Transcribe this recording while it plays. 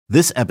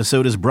This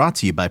episode is brought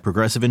to you by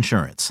Progressive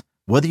Insurance.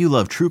 Whether you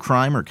love true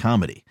crime or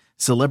comedy,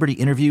 celebrity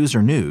interviews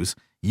or news,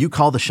 you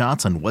call the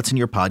shots on what's in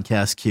your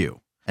podcast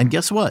queue. And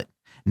guess what?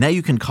 Now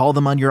you can call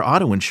them on your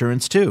auto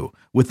insurance too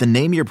with the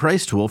Name Your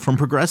Price tool from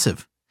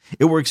Progressive.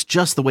 It works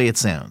just the way it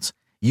sounds.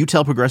 You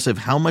tell Progressive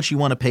how much you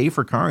want to pay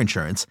for car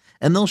insurance,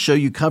 and they'll show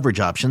you coverage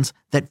options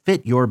that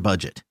fit your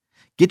budget.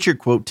 Get your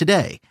quote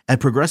today at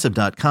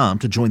Progressive.com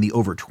to join the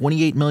over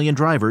 28 million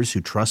drivers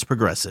who trust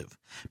Progressive.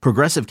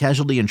 Progressive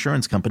Casualty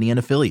Insurance Company and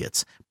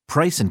Affiliates.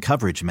 Price and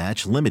coverage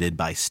match limited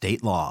by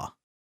state law.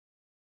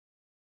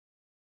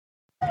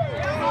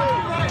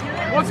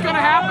 What's going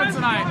to happen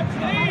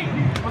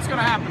tonight? What's going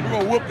to happen? We're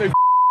going to whoop their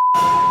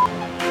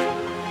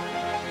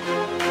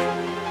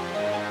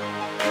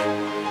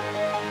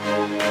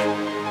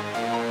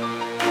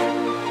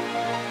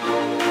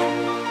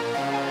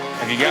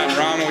Have you gotten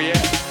Ronald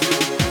yet?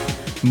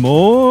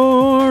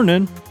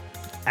 Morning,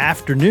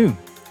 afternoon,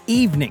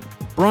 evening,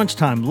 brunch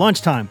time,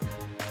 lunchtime,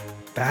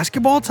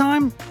 basketball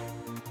time?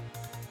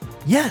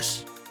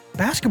 Yes,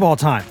 basketball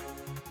time.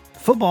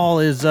 Football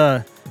is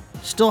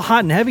still hot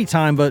and heavy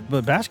time, but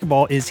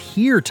basketball is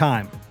here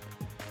time.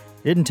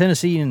 Isn't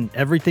Tennessee in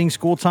everything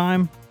school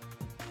time?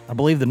 I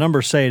believe the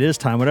numbers say it is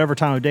time. Whatever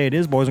time of day it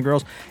is, boys and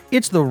girls,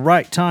 it's the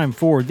right time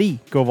for the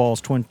Go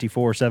Vols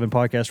 24/7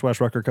 podcast. Wes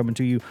Rucker coming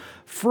to you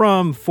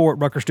from Fort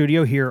Rucker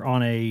Studio here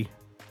on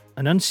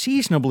an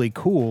unseasonably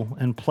cool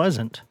and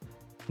pleasant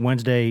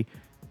Wednesday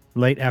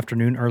late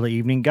afternoon, early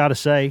evening. Gotta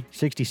say,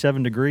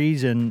 67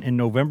 degrees in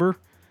November.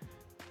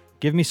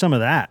 Give me some of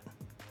that.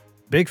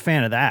 Big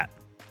fan of that.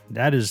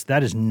 That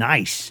is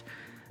nice.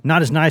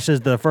 Not as nice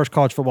as the first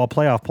college football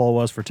playoff poll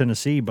was for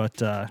Tennessee, but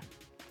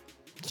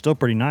still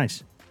pretty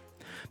nice.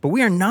 But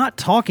we are not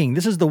talking,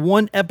 this is the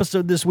one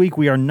episode this week,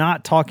 we are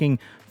not talking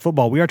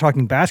football. We are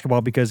talking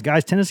basketball because,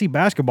 guys, Tennessee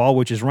basketball,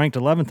 which is ranked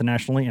 11th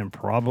nationally and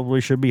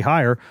probably should be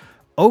higher,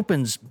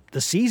 opens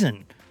the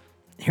season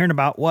here in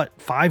about,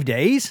 5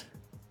 days?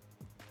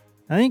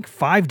 I think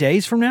 5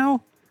 days from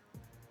now?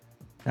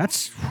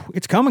 It's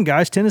coming,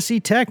 guys. Tennessee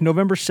Tech,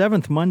 November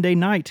 7th, Monday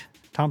night,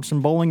 Thompson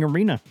Bowling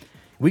Arena.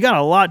 We got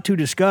a lot to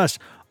discuss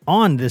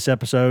on this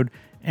episode,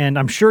 and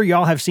I'm sure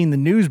y'all have seen the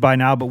news by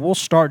now, but we'll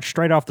start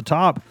straight off the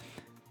top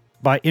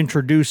by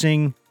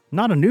introducing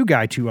not a new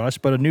guy to us,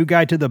 but a new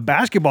guy to the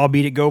basketball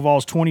beat at Go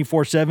Vols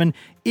 24/7.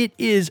 It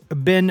is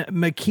Ben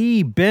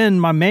McKee. Ben,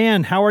 my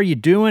man, how are you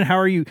doing? How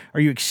are you? Are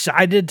you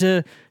excited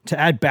to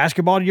add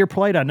basketball to your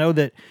plate? I know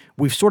that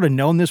we've sort of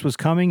known this was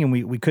coming, and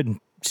we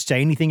couldn't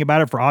say anything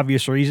about it for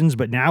obvious reasons,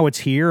 but now it's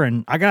here,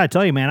 and I got to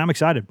tell you, man, I'm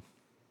excited.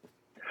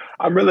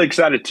 I'm really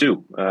excited,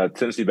 too.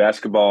 Tennessee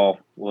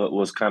basketball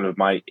was kind of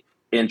my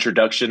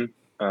introduction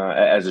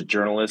as a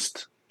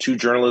journalist to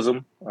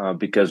journalism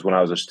because when I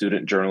was a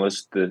student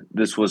journalist,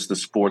 this was the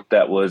sport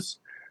that was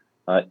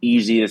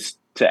easiest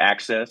to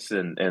access,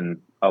 and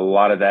a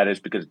lot of that is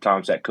because of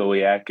Tom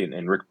Satkowiak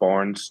and Rick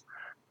Barnes,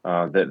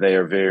 that they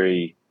are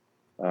very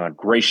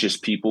gracious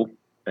people,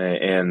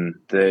 and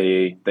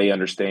they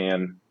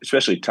understand,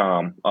 especially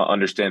Tom,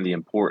 understand the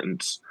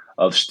importance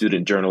of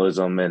student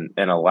journalism and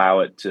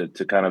allow it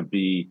to kind of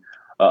be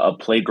a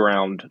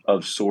playground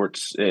of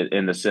sorts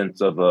in the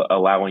sense of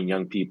allowing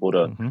young people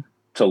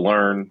to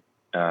learn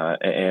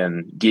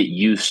and get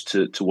used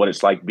to what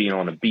it's like being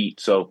on a beat.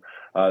 So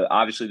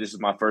obviously this is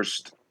my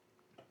first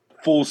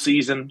full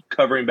season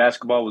covering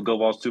basketball with Go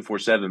Vols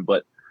 247,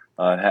 but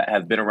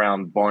have been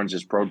around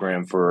Barnes's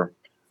program for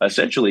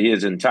essentially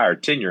his entire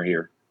tenure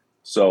here.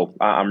 So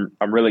I'm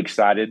really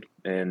excited,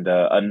 and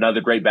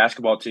another great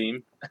basketball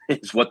team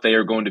is what they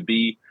are going to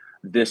be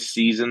this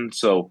season.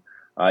 So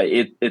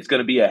it's going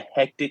to be a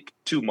hectic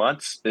 2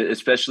 months,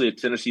 especially if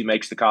Tennessee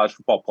makes the college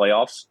football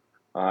playoffs.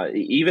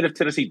 Even if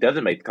Tennessee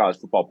doesn't make the college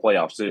football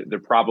playoffs, they're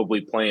probably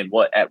playing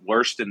at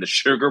worst in the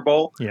Sugar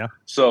Bowl. Yeah.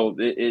 So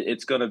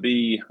it's going to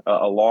be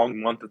a long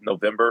month of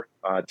November.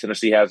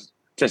 Tennessee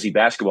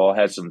basketball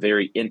has some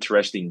very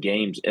interesting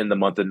games in the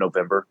month of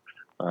November.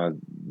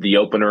 The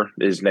opener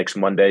is next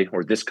Monday,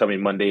 or this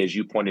coming Monday, as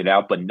you pointed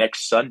out. But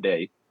next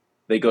Sunday,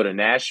 they go to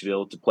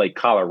Nashville to play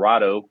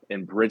Colorado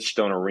in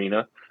Bridgestone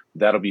Arena.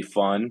 That'll be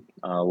fun.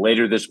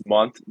 Later this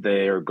month,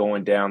 they are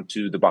going down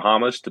to the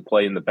Bahamas to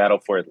play in the Battle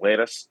for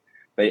Atlantis.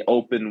 They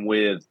open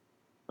with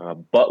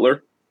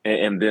Butler,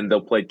 and then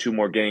they'll play 2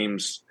 more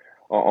games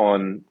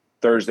on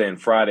Thursday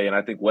and Friday. And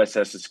I think Wes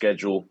has the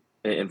schedule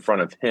in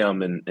front of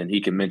him, and he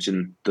can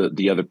mention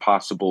the other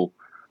possible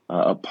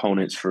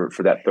opponents for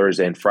that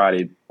Thursday and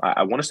Friday.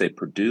 I want to say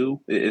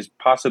Purdue is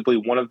possibly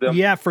one of them.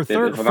 Yeah, if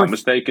I'm not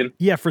mistaken.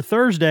 Yeah, for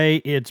Thursday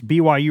it's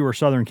BYU or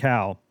Southern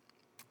Cal,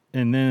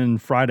 and then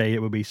Friday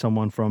it would be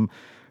someone from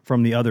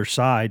the other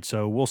side.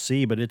 So we'll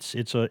see, but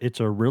it's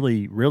a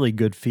really, really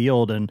good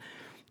field. And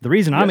the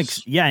reason I'm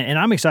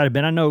excited,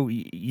 Ben, I know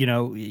you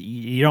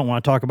don't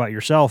want to talk about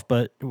yourself,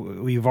 but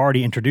we've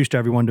already introduced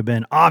everyone to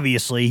Ben.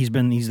 Obviously, he's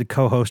the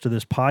co-host of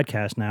this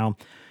podcast now.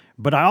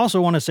 But I also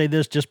want to say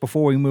this just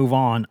before we move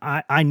on.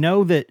 I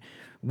know that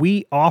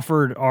we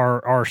offered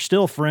our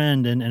still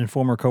friend and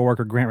former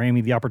coworker Grant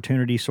Ramey the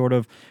opportunity sort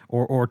of,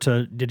 or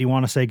did he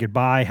want to say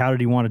goodbye? How did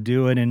he want to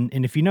do it?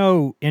 And if you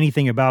know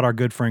anything about our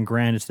good friend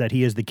Grant, it's that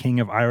he is the king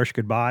of Irish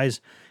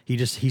goodbyes.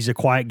 He's a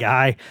quiet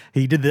guy.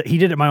 He did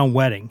it at my own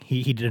wedding.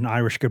 He did an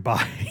Irish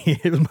goodbye.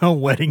 It was my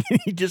own wedding. And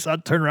I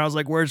turned around, I was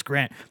like, where's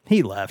Grant?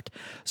 He left.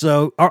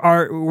 So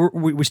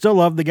we still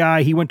love the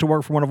guy. He went to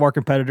work for one of our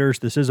competitors.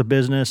 This is a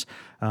business.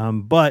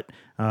 But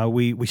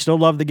we still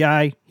love the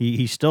guy.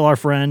 He's still our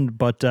friend,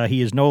 but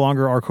he is no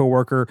longer our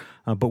coworker.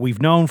 But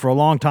we've known for a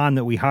long time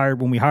that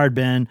when we hired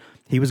Ben,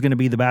 he was going to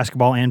be the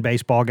basketball and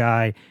baseball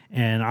guy,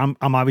 and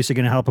I'm obviously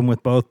going to help him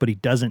with both, but he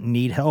doesn't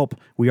need help.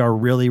 We are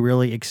really,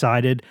 really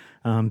excited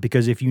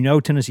because if you know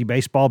Tennessee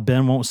baseball,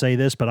 Ben won't say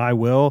this, but I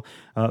will.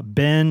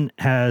 Ben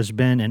has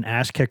been an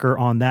ass kicker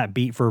on that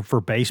beat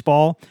for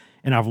baseball,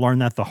 and I've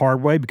learned that the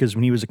hard way because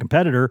when he was a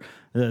competitor,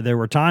 there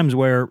were times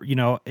where,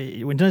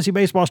 when Tennessee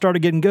baseball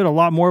started getting good, a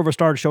lot more of us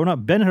started showing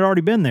up. Ben had already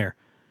been there.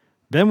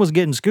 Ben was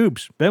getting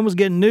scoops. Ben was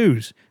getting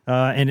news,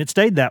 and it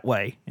stayed that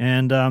way.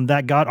 And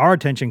that got our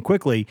attention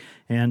quickly,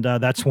 and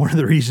that's one of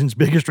the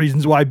biggest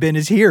reasons why Ben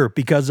is here,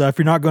 because if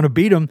you're not going to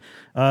beat him,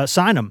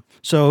 sign him.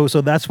 So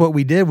that's what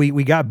we did.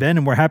 We got Ben,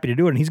 and we're happy to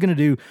do it, and he's going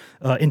to do,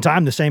 in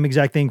time, the same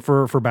exact thing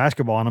for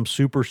basketball, and I'm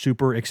super,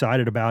 super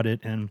excited about it.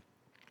 And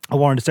I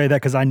wanted to say that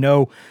because I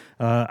know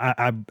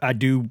I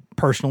do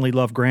personally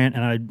love Grant,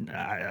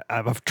 and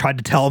I've tried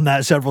to tell him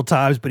that several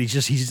times, but he's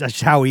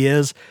just how he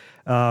is.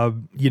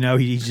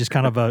 He's just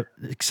kind of a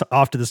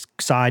off to the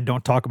side,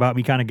 don't talk about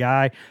me kind of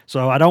guy.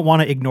 So I don't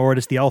want to ignore it.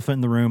 It's the elephant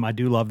in the room. I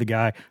do love the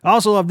guy. I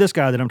also love this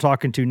guy that I'm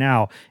talking to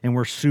now, and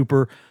we're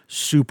super,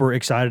 super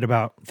excited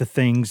about the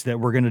things that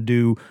we're going to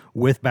do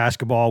with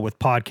basketball, with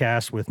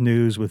podcasts, with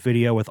news, with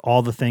video, with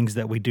all the things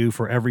that we do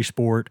for every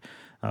sport.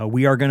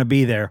 We are going to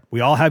be there. We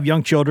all have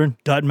young children.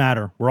 Doesn't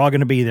matter. We're all going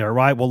to be there,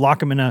 right? We'll lock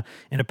them in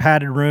a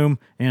padded room,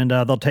 and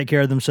they'll take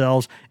care of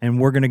themselves. And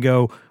we're going to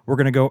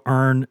go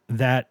earn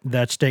that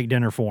steak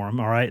dinner for them.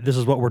 All right. This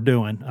is what we're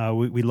doing.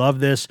 We love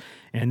this,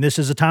 and this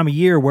is a time of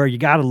year where you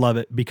got to love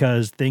it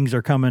because things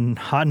are coming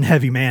hot and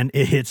heavy, man.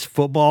 It's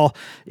football.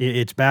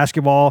 It's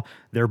basketball.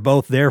 They're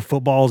both there.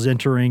 Football's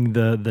entering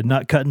the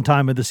nut cutting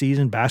time of the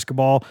season.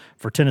 Basketball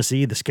for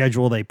Tennessee, the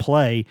schedule they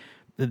play.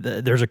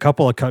 There's a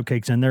couple of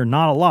cupcakes in there,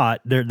 not a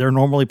lot. They're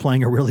normally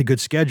playing a really good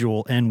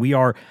schedule, and we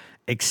are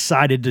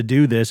excited to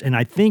do this. And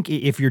I think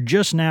if you're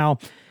just now,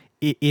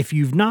 if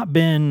you've not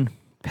been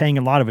paying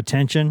a lot of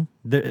attention,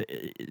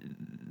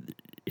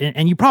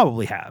 and you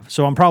probably have,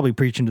 so I'm probably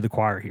preaching to the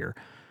choir here.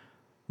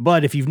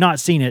 But if you've not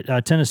seen it,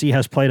 Tennessee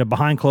has played a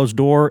behind closed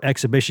door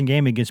exhibition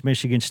game against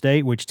Michigan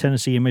State, which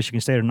Tennessee and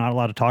Michigan State are not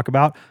allowed to talk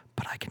about.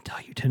 But I can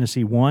tell you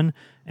Tennessee won,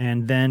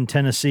 and then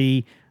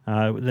Tennessee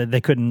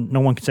they couldn't.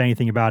 No one could say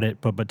anything about it,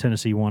 but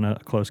Tennessee won a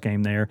close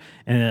game there,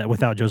 and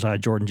without Josiah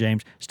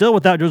Jordan-James. Still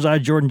without Josiah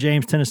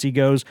Jordan-James, Tennessee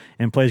goes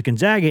and plays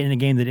Gonzaga in a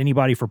game that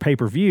anybody for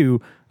pay-per-view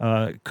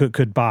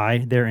could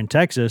buy there in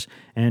Texas,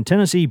 and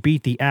Tennessee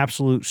beat the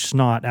absolute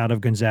snot out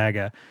of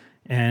Gonzaga.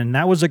 And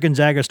that was a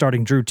Gonzaga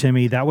starting Drew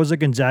Timme. That was a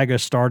Gonzaga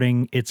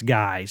starting its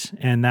guys,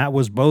 and that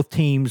was both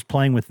teams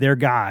playing with their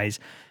guys,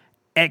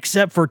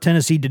 except for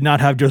Tennessee did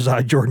not have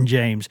Josiah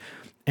Jordan-James.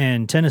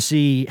 And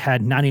Tennessee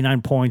had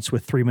 99 points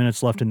with 3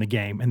 minutes left in the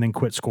game and then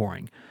quit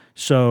scoring.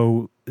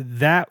 So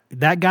that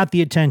got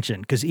the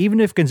attention, because even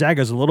if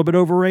Gonzaga is a little bit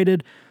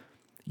overrated,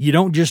 you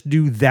don't just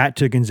do that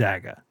to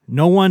Gonzaga.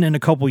 No one in a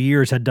couple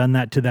years had done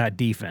that to that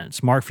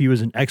defense. Mark Few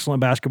is an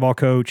excellent basketball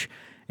coach,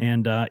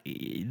 and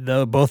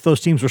both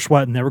those teams were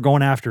sweating. They were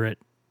going after it,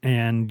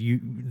 and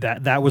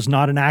that was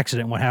not an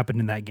accident what happened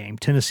in that game.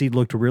 Tennessee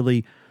looked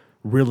really,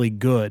 really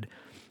good.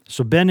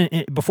 So, Ben,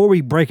 before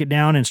we break it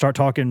down and start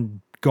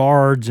talking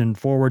guards and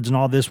forwards and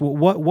all this,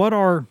 what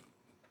are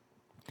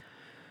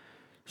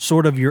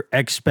sort of your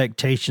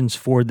expectations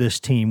for this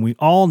team? We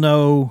all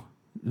know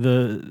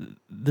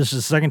this is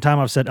the second time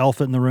I've said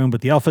elephant in the room, but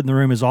the elephant in the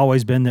room has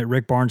always been that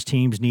Rick Barnes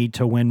teams need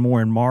to win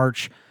more in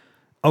March.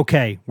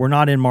 Okay, we're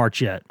not in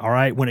March yet, all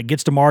right? When it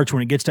gets to March,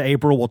 when it gets to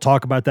April, we'll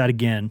talk about that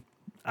again.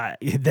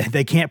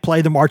 They can't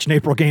play the March and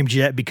April games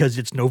yet because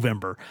it's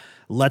November.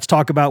 Let's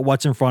talk about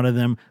what's in front of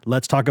them.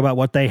 Let's talk about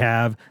what they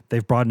have.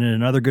 They've brought in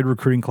another good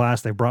recruiting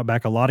class. They've brought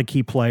back a lot of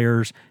key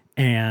players,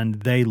 and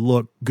they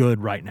look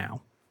good right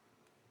now.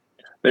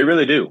 They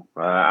really do.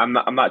 I'm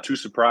not too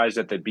surprised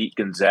that they beat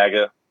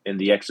Gonzaga in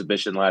the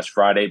exhibition last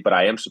Friday, but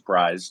I am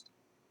surprised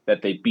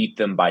that they beat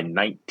them by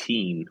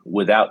 19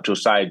 without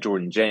Josiah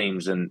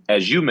Jordan-James. And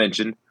as you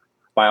mentioned,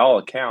 by all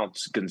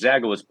accounts,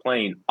 Gonzaga was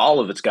playing all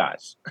of its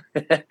guys.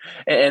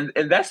 and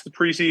that's the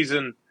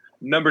preseason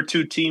number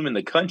 2 team in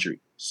the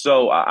country.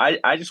 So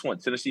I just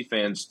want Tennessee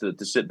fans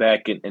to sit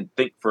back and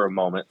think for a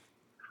moment.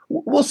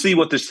 We'll see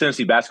what this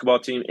Tennessee basketball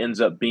team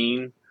ends up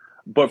being.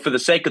 But for the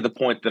sake of the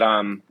point that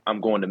I'm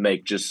going to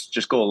make,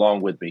 just go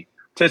along with me.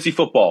 Tennessee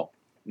football,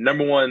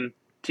 number 1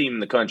 team in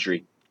the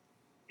country.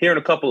 Here in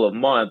a couple of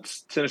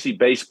months, Tennessee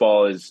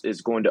baseball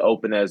is going to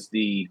open as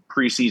the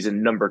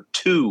preseason number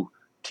 2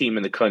 team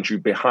in the country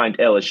behind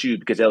LSU,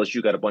 because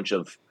LSU got a bunch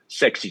of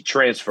sexy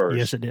transfers.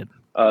 Yes, it did.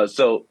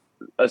 So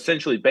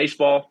essentially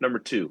baseball number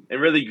 2,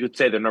 and really you could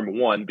say they're number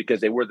 1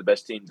 because they were the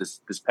best team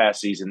this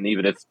past season,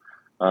 even if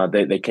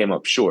they came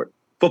up short.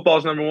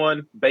 Football's number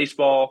 1,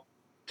 baseball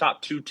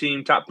top 2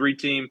 team, top 3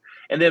 team,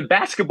 and then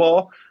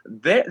basketball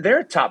they're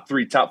a top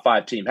 3, top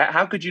 5 team.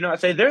 How could you not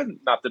say they're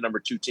not the number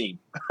 2 team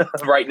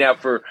right now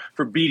for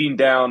beating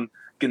down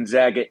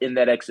Gonzaga in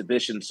that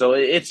exhibition? So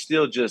it's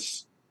still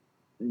just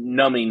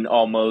numbing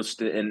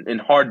almost, and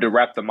hard to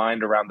wrap the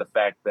mind around the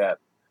fact that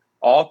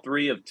all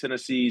 3 of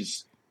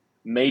Tennessee's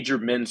major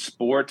men's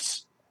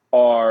sports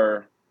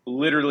are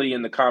literally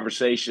in the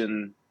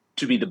conversation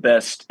to be the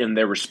best in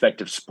their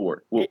respective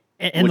sport, which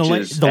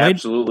is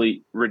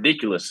absolutely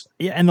ridiculous.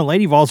 Yeah, and the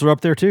Lady Vols are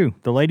up there too.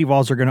 The Lady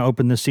Vols are going to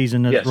open this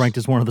season ranked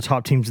as one of the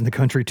top teams in the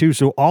country too.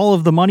 So all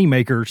of the money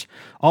makers,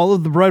 all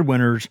of the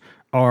breadwinners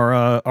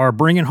are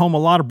bringing home a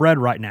lot of bread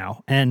right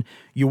now. And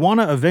you want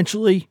to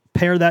eventually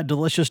pair that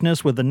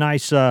deliciousness with a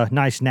nice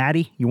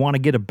natty. You want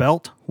to get a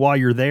belt while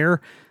you're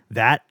there.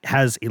 That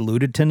has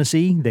eluded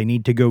Tennessee. They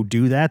need to go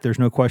do that. There's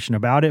no question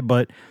about it.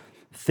 But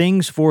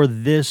things for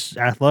this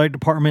athletic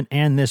department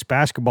and this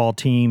basketball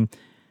team,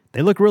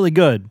 they look really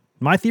good.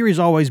 My theory's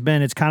always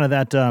been it's kind of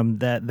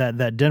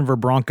that Denver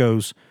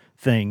Broncos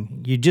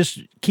thing. You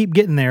just keep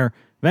getting there.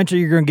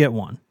 Eventually, you're going to get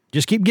one.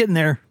 Just keep getting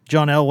there,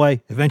 John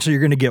Elway. Eventually,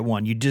 you're going to get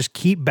one. You just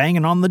keep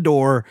banging on the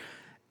door,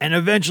 and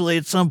eventually,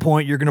 at some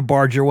point, you're going to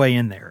barge your way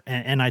in there.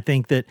 And I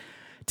think that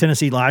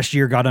Tennessee last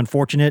year got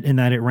unfortunate in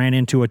that it ran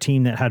into a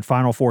team that had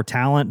Final Four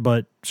talent,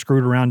 but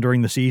screwed around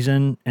during the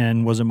season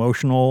and was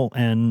emotional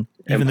and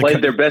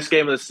played their best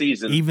game of the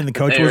season. Even the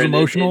coach was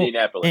emotional.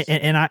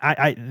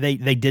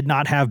 They did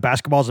not have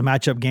basketball as a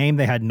matchup game.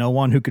 They had no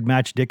one who could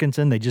match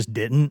Dickinson. They just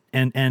didn't.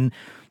 And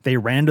they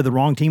ran to the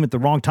wrong team at the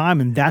wrong time,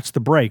 and that's the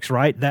breaks,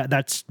 right?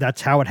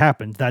 That's how it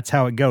happens. That's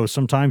how it goes.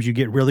 Sometimes you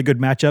get really good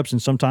matchups,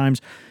 and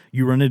sometimes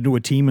you run into a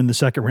team in the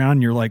second round,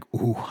 and you're like,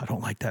 ooh, I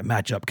don't like that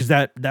matchup, because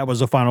that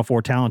was a Final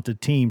Four talented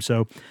team.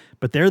 So,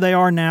 but there they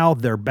are now.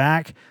 They're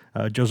back.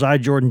 Josiah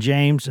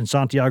Jordan-James and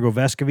Santiago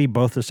Vescovi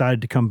both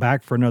decided to come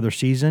back for another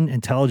season.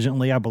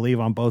 Intelligently, I believe,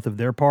 on both of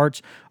their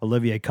parts.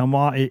 Olivier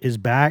Kumwa is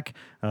back.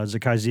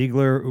 Zakai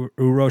Ziegler,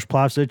 Uroš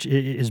Plavšić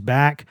is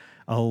back.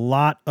 A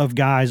lot of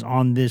guys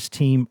on this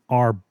team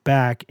are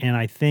back, and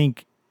I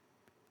think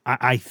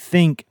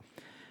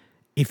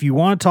if you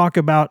want to talk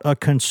about a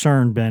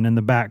concern, Ben, in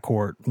the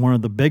backcourt, one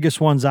of the biggest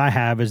ones I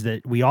have is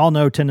that we all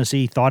know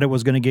Tennessee thought it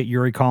was going to get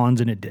Yuri Collins,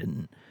 and it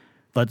didn't.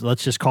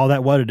 Let's just call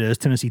that what it is.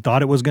 Tennessee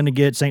thought it was going to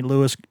get St.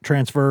 Louis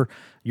transfer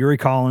Yuri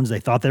Collins. They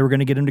thought they were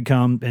going to get him to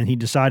come, and he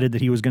decided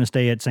that he was going to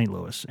stay at St.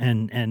 Louis.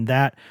 And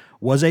that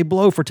was a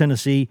blow for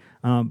Tennessee,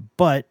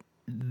 but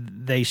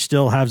they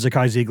still have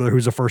Zakai Ziegler,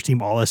 who's a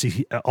first-team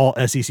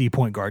all-SEC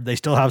point guard. They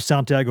still have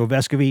Santiago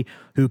Vescovi,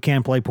 who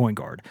can play point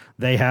guard.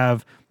 They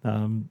have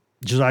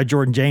Josiah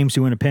Jordan-James,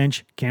 who in a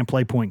pinch can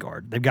play point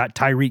guard. They've got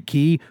Tyreek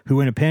Key, who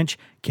in a pinch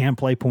can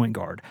play point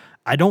guard.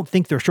 I don't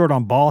think they're short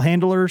on ball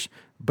handlers,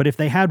 but if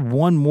they had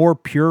one more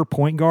pure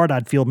point guard,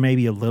 I'd feel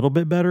maybe a little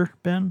bit better,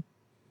 Ben.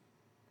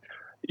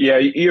 Yeah,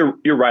 you're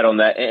right on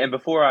that. And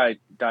before I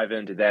dive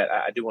into that,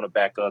 I do want to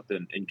back up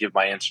and give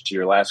my answer to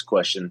your last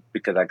question,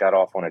 because I got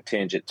off on a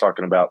tangent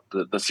talking about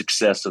the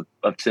success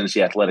of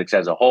Tennessee athletics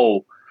as a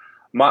whole.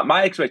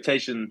 My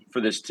expectation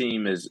for this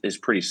team is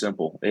pretty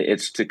simple.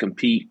 It's to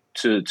compete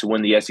to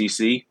win the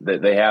SEC.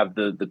 That they have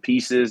the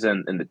pieces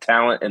and the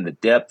talent and the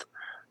depth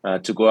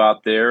to go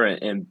out there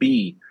and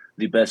be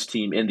the best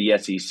team in the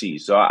SEC.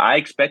 So I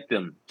expect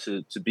them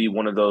to be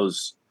one of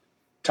those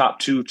top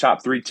 2,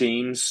 top 3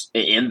 teams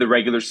in the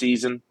regular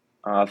season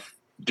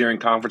during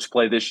conference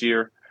play this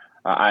year.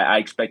 I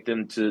expect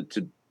them to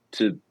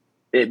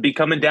it be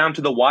coming down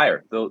to the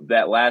wire,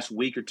 that last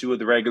week or two of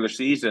the regular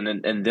season,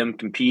 and them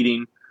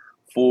competing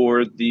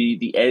for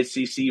the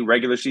SEC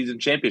regular season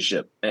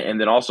championship. And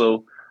then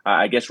also,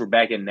 I guess we're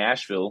back in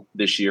Nashville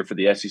this year for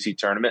the SEC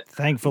tournament.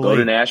 Thankfully. Go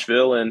to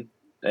Nashville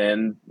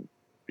and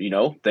you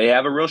know, they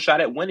have a real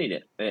shot at winning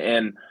it.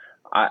 And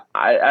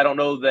I don't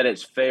know that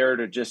it's fair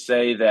to just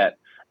say that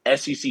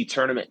SEC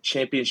tournament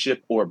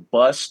championship or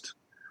bust,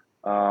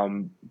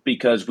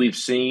 because we've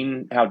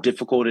seen how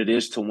difficult it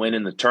is to win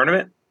in the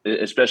tournament,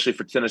 especially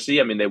for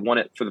Tennessee. I mean, they won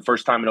it for the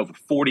first time in over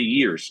 40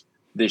 years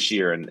this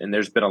year, and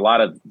there's been a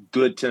lot of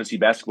good Tennessee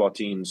basketball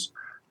teams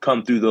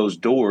come through those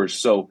doors.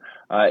 So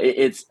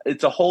it's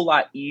a whole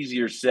lot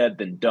easier said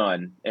than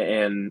done,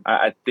 and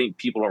I think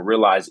people don't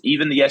realize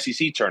even the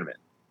SEC tournament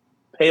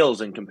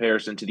pales in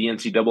comparison to the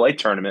NCAA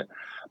tournament.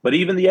 But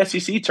even the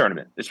SEC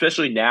tournament,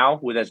 especially now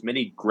with as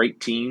many great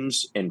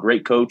teams and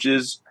great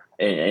coaches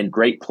and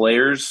great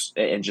players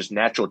and just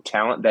natural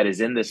talent that is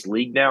in this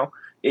league now,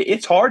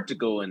 it's hard to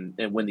go and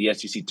win the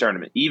SEC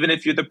tournament, even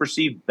if you're the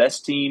perceived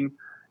best team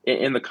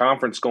in the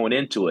conference going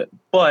into it.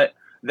 But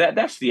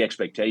that's the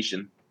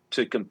expectation,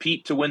 to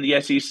compete to win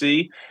the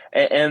SEC.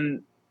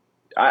 And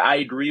I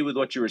agree with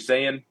what you were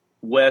saying,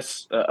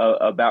 Wes,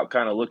 about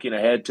kind of looking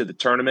ahead to the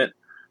tournament.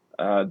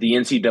 The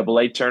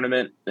NCAA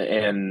tournament,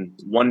 and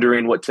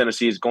wondering what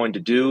Tennessee is going to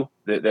do.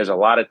 There's a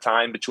lot of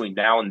time between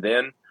now and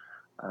then.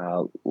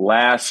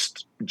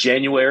 Last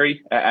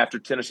January, after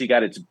Tennessee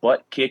got its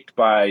butt kicked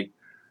by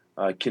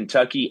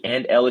Kentucky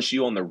and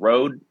LSU on the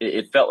road,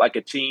 it felt like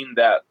a team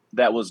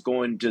that was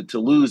going to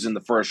lose in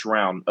the first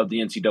round of the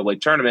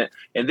NCAA tournament.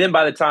 And then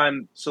by the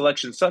time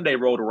Selection Sunday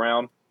rolled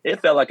around, it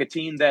felt like a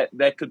team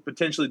that could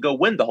potentially go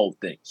win the whole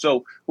thing.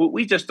 So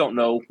we just don't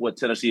know what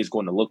Tennessee is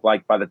going to look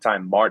like by the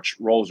time March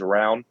rolls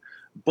around.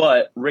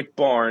 But Rick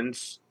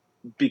Barnes,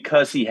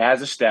 because he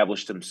has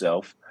established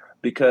himself,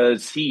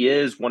 because he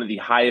is one of the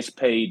highest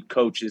paid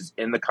coaches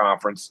in the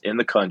conference, in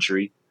the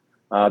country,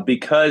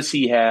 because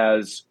he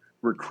has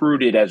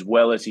recruited as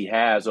well as he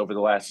has over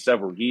the last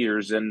several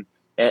years, and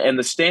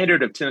the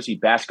standard of Tennessee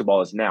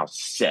basketball is now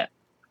set.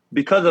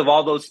 Because of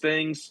all those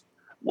things,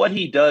 what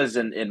he does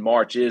in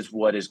March is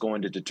what is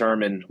going to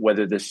determine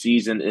whether this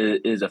season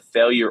is a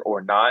failure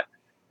or not.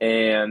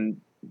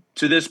 And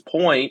to this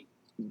point,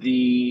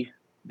 the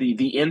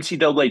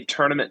NCAA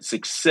tournament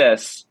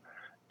success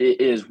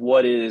is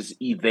what is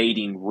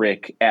evading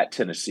Rick at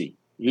Tennessee.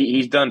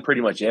 He's done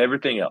pretty much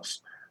everything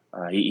else.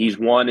 He's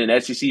won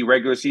an SEC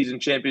regular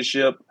season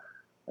championship.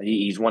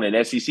 He's won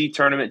an SEC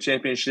tournament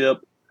championship,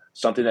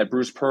 something that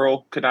Bruce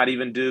Pearl could not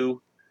even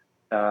do.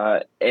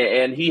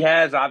 And he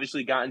has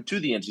obviously gotten to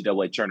the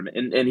NCAA tournament,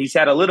 and he's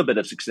had a little bit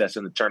of success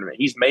in the tournament.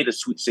 He's made a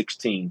Sweet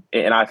 16,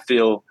 and I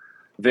feel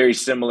very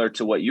similar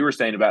to what you were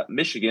saying about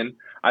Michigan.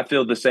 I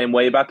feel the same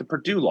way about the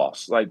Purdue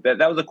loss. Like that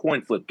was a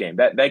coin flip game.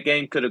 That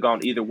game could have gone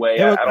either way.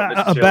 I don't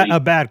necessarily... a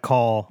bad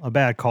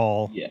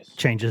call yes.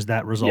 changes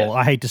that result. Yes.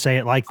 I hate to say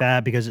it like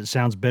that because it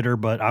sounds bitter,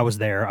 but I was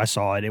there. I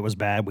saw it. It was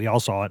bad. We all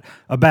saw it.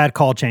 A bad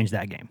call changed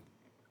that game.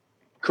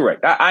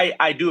 Correct.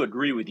 I do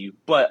agree with you,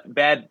 but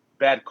bad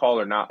call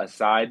or not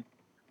aside,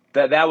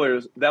 that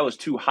was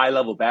two high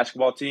level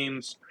basketball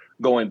teams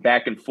going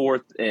back and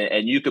forth,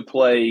 and you could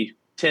play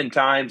 10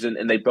 times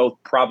and they both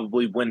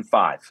probably win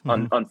 5.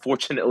 Mm-hmm.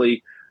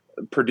 Unfortunately,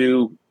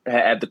 Purdue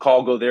had the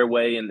call go their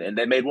way, and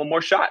they made one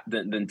more shot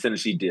than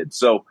Tennessee did.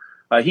 So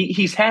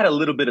he's had a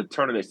little bit of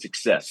tournament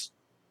success.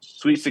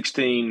 Sweet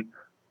 16,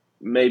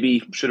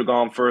 maybe should have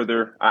gone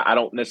further. I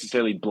don't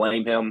necessarily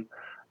blame him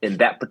in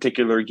that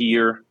particular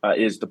year,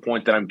 is the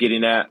point that I'm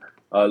getting at.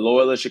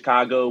 Loyola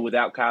Chicago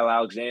without Kyle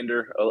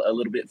Alexander, a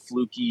little bit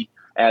fluky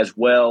as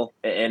well.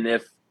 And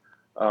if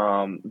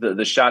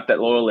the shot that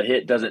Loyola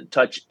hit doesn't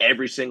touch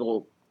every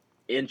single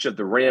inch of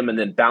the rim and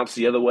then bounce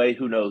the other way,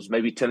 who knows?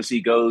 Maybe Tennessee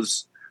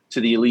goes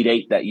to the Elite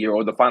Eight that year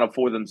or the Final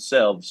Four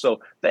themselves. So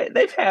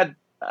they've had,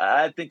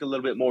 I think, a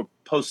little bit more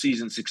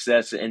postseason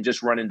success and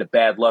just run into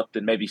bad luck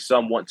than maybe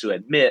some want to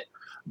admit.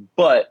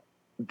 But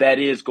that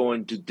is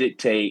going to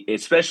dictate,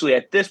 especially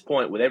at this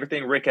point with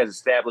everything Rick has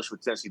established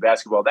with Tennessee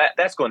basketball,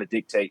 that's going to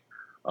dictate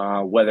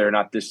whether or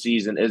not this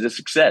season is a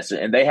success.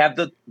 And they have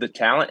the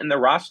talent in the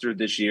roster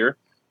this year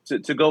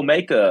to go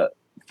make a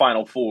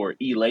Final Four,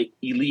 Elite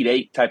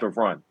Eight type of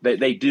run.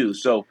 They do.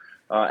 So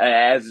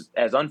as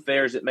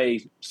unfair as it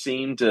may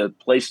seem to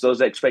place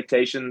those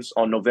expectations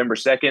on November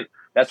 2nd,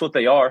 that's what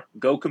they are.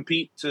 Go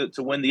compete to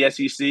win the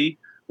SEC,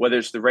 whether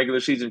it's the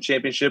regular season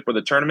championship or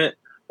the tournament,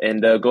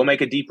 and go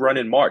make a deep run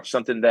in March,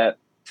 something that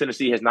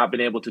Tennessee has not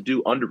been able to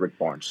do under Rick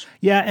Barnes.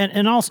 Yeah,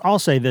 and I'll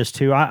say this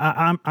too.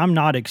 I'm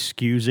not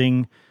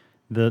excusing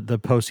the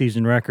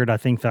postseason record. I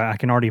think that I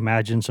can already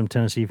imagine some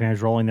Tennessee fans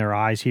rolling their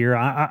eyes here.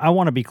 I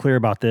want to be clear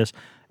about this.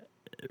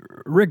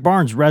 Rick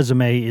Barnes'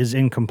 resume is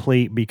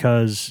incomplete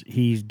because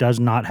he does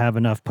not have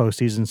enough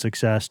postseason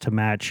success to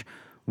match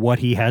what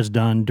he has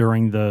done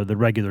during the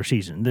regular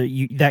season.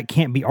 That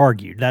can't be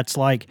argued. That's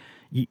like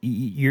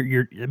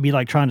you're it'd be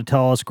like trying to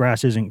tell us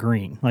grass isn't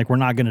green. Like, we're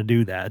not going to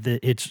do that.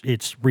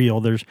 It's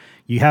real.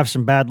 You have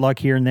some bad luck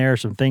here and there.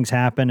 Some things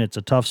happen. It's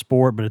a tough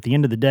sport, but at the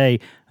end of the day,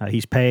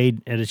 he's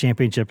paid at a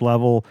championship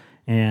level,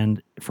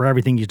 and for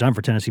everything he's done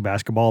for Tennessee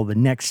basketball, the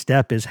next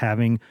step is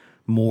having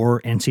more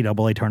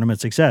NCAA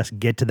tournament success.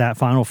 Get to that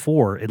Final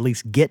Four. At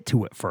least get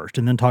to it first,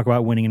 and then talk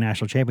about winning a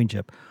national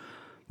championship.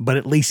 But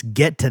at least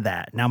get to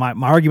that. Now,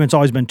 my argument's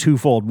always been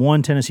twofold.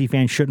 One, Tennessee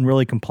fans shouldn't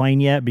really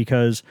complain yet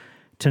because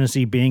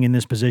Tennessee being in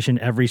this position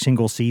every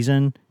single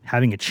season,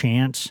 having a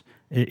chance,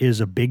 is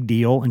a big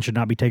deal and should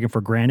not be taken for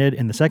granted.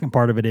 And the second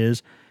part of it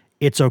is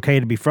it's okay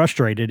to be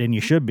frustrated, and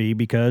you should be,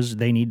 because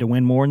they need to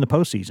win more in the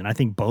postseason. I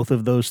think both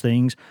of those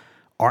things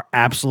are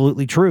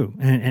absolutely true.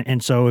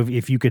 And so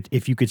if you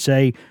could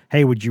say,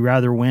 hey, would you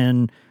rather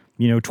win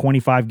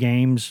 25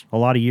 games a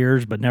lot of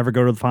years but never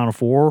go to the Final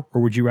Four,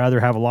 or would you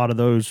rather have a lot of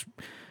those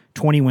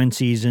 20-win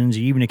seasons,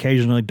 you even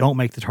occasionally don't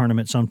make the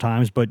tournament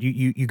sometimes, but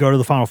you go to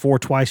the Final Four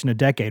twice in a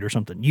decade or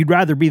something? You'd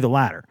rather be the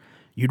latter.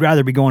 You'd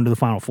rather be going to the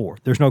Final Four.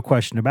 There's no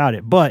question about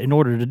it. But in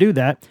order to do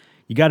that,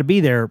 you got to be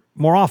there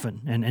more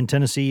often. And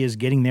Tennessee is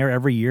getting there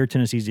every year.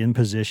 Tennessee's in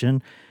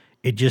position.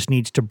 It just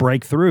needs to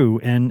break through.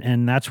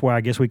 And that's where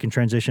I guess we can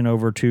transition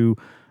over to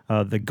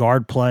the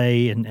guard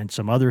play and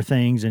some other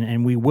things.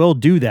 And we will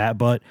do that,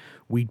 but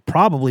we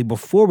probably,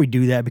 before we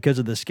do that, because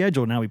of the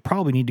schedule now, we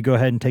probably need to go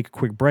ahead and take a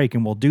quick break,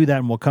 and we'll do that,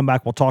 and we'll come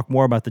back. We'll talk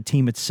more about the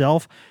team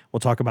itself. We'll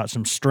talk about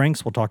some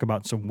strengths. We'll talk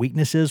about some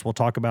weaknesses. We'll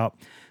talk about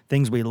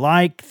things we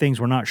like,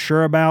 things we're not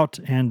sure about,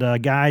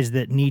 and guys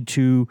that need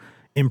to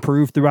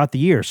improve throughout the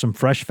year. Some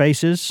fresh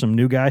faces, some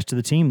new guys to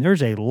the team.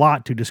 There's a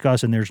lot to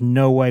discuss, and there's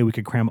no way we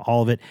could cram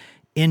all of it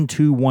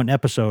into one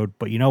episode.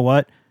 But you know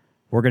what?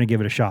 We're going to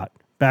give it a shot.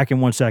 Back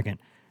in 1 second.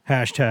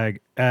 Hashtag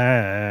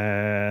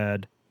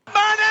ad.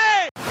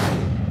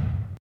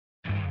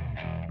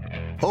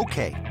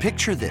 Okay,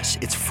 picture this.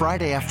 It's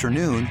Friday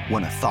afternoon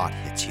when a thought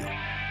hits you.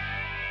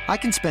 I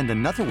can spend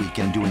another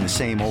weekend doing the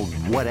same old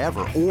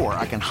whatever, or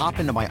I can hop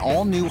into my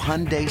all-new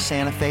Hyundai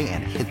Santa Fe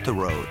and hit the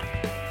road.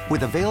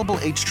 With available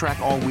H-Track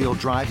all-wheel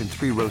drive and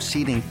 3-row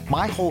seating,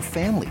 my whole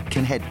family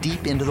can head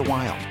deep into the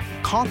wild.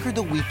 Conquer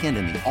the weekend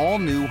in the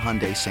all-new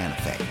Hyundai Santa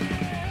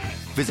Fe.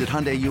 Visit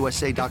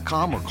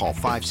HyundaiUSA.com or call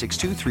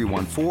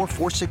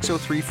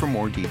 562-314-4603 for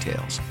more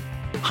details.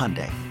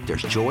 Hyundai,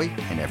 there's joy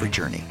in every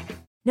journey.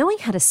 Knowing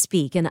how to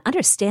speak and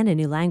understand a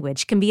new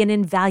language can be an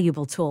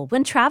invaluable tool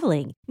when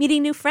traveling,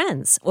 meeting new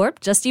friends, or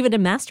just even to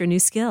master a new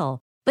skill.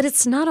 But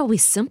it's not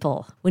always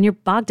simple when you're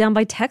bogged down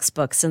by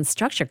textbooks and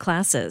structured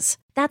classes.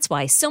 That's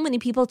why so many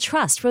people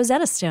trust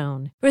Rosetta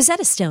Stone.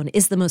 Rosetta Stone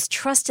is the most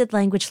trusted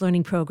language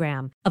learning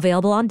program,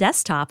 available on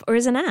desktop or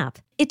as an app.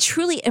 It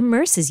truly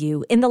immerses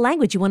you in the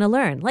language you want to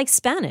learn, like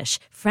Spanish,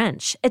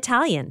 French,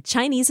 Italian,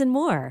 Chinese, and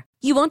more.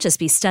 You won't just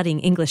be studying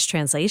English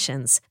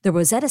translations. The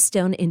Rosetta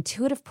Stone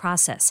intuitive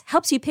process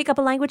helps you pick up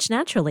a language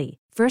naturally,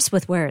 first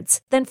with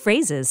words, then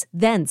phrases,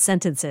 then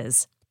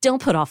sentences.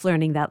 Don't put off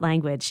learning that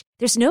language.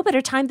 There's no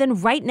better time than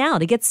right now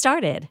to get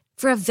started.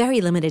 For a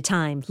very limited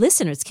time,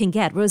 listeners can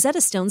get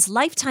Rosetta Stone's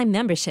lifetime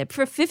membership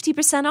for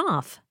 50%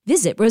 off.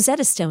 Visit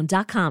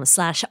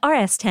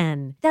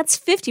rosettastone.com/rs10. That's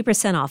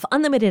 50% off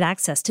unlimited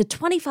access to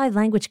 25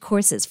 language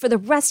courses for the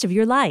rest of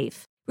your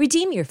life.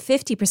 Redeem your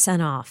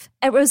 50% off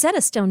at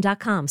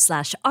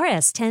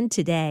rosettastone.com/rs10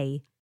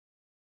 today.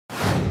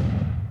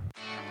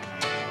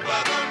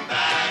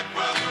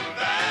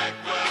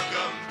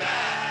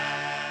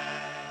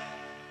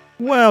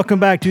 Welcome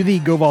back to the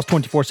GoVols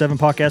 24/7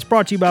 podcast,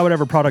 brought to you by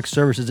whatever products,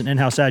 services, and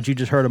in-house ads you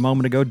just heard a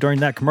moment ago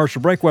during that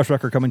commercial break. Wes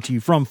Rucker coming to you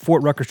from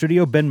Fort Rucker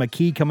Studio. Ben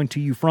McKee coming to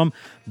you from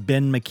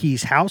Ben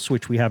McKee's house,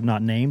 which we have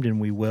not named, and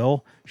we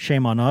will.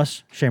 Shame on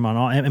us. Shame on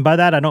all. And by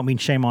that, I don't mean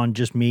shame on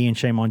just me and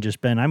shame on just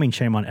Ben. I mean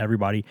shame on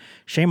everybody.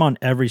 Shame on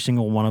every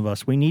single one of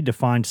us. We need to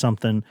find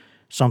something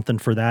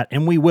for that,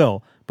 and we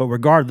will. But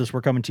regardless,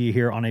 we're coming to you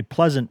here on a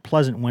pleasant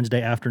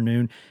Wednesday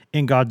afternoon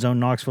in God's own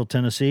Knoxville,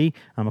 Tennessee.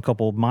 I'm a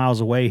couple of miles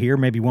away here,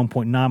 maybe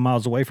 1.9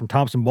 miles away from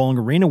Thompson Bowling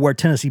Arena, where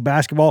Tennessee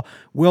basketball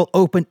will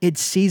open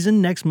its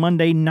season next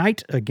Monday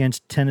night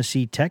against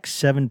Tennessee Tech,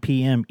 7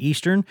 p.m.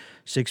 Eastern,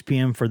 6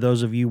 p.m. for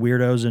those of you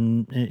weirdos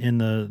in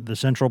the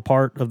central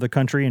part of the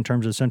country in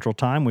terms of Central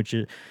Time, which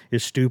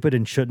is stupid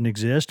and shouldn't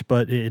exist,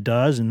 but it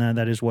does, and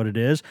that is what it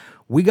is.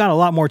 We got a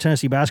lot more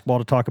Tennessee basketball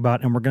to talk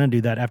about, and we're going to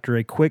do that after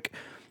a quick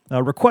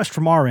request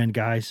from our end,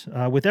 guys.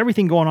 With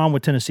everything going on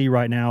with Tennessee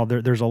right now,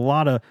 there's a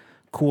lot of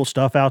cool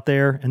stuff out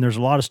there, and there's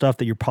a lot of stuff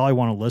that you probably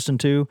want to listen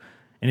to.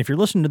 And if you're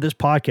listening to this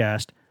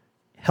podcast,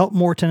 help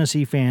more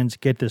Tennessee fans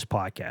get this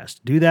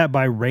podcast. Do that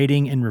by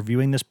rating and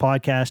reviewing this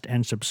podcast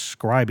and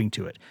subscribing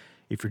to it.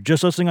 If you're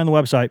just listening on the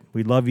website,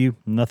 we love you.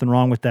 Nothing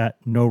wrong with that.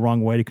 No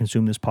wrong way to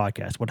consume this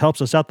podcast. What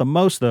helps us out the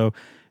most, though,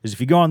 is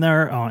if you go on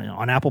there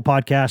on Apple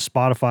Podcasts,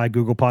 Spotify,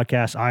 Google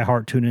Podcasts,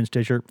 iHeart, TuneIn,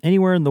 Stitcher,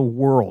 anywhere in the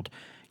world,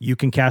 you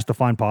can cast the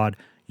Find Pod.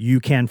 You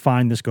can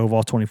find this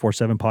GoVols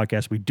 24/7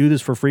 podcast. We do this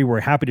for free.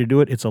 We're happy to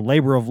do it. It's a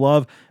labor of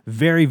love.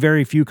 Very,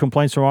 very few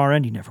complaints from our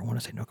end. You never want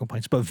to say no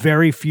complaints, but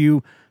very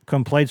few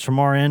complaints from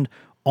our end.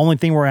 Only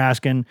thing we're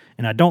asking,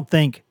 and I don't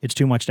think it's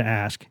too much to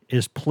ask,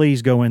 is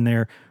please go in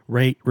there,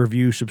 rate,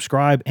 review,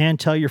 subscribe, and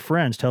tell your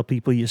friends. Tell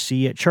people you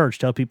see at church.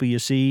 Tell people you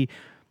see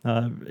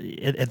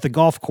at the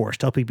golf course.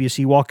 Tell people you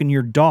see walking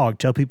your dog.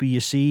 Tell people you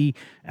see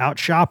out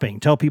shopping.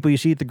 Tell people you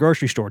see at the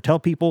grocery store. Tell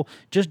people,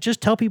 just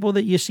tell people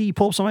that you see. You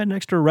pull up somebody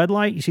next to a red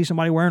light. You see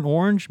somebody wearing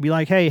orange. Be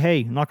like,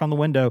 hey, knock on the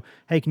window.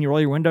 Hey, can you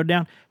roll your window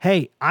down?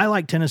 Hey, I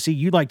like Tennessee.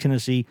 You like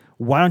Tennessee.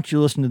 Why don't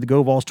you listen to the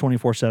GoVols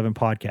 24/7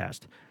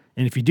 podcast?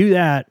 And if you do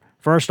that,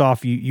 first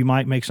off, you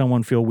might make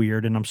someone feel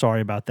weird, and I'm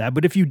sorry about that.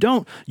 But if you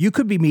don't, you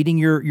could be meeting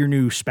your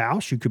new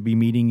spouse. You could be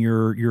meeting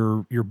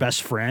your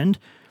best friend.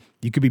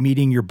 You could be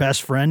meeting your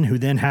best friend who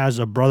then has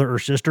a brother or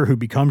sister who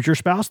becomes your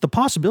spouse. The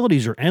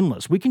possibilities are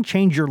endless. We can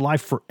change your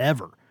life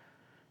forever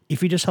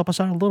if you just help us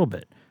out a little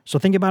bit. So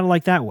think about it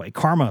like that way.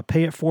 Karma,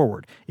 pay it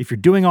forward. If you're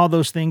doing all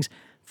those things,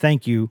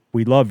 thank you.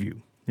 We love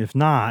you. If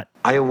not,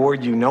 I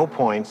award you no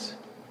points,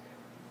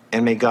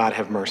 and may God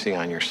have mercy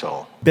on your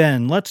soul.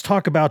 Ben, let's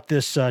talk about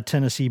this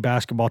Tennessee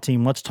basketball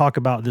team. Let's talk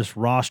about this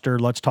roster.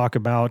 Let's talk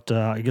about,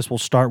 I guess we'll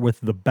start with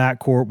the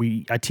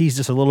backcourt. I teased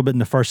this a little bit in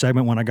the first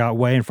segment when I got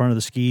way in front of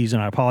the skis,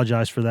 and I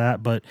apologize for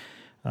that. But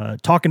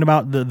talking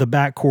about the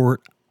backcourt,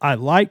 I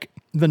like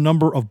the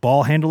number of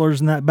ball handlers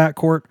in that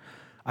backcourt.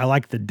 I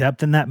like the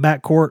depth in that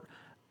backcourt.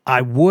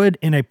 I would,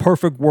 in a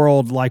perfect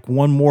world, like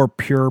one more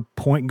pure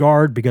point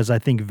guard because I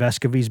think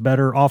Vescovi's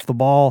better off the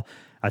ball.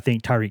 I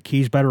think Tyreke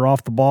Key's better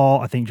off the ball.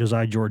 I think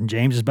Josiah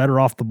Jordan-James is better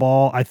off the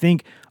ball. I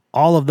think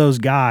all of those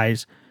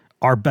guys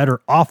are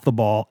better off the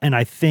ball, and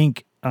I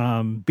think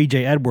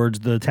BJ Edwards,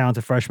 the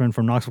talented freshman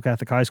from Knoxville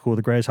Catholic High School,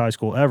 the greatest high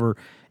school ever,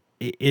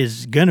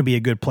 is going to be a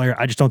good player.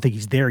 I just don't think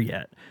he's there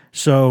yet.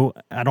 So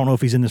I don't know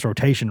if he's in this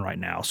rotation right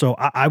now. So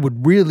I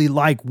would really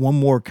like one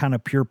more kind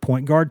of pure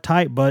point guard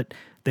type, but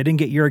they didn't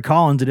get Yuri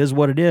Collins. It is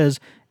what it is.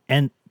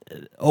 And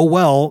oh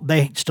well,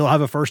 they still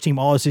have a first-team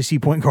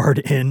All-SEC point guard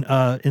in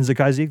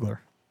Zakai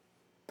Ziegler.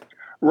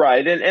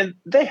 Right, and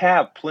they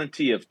have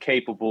plenty of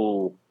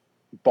capable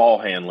ball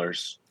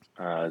handlers.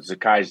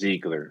 Zakai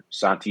Ziegler,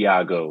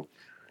 Santiago,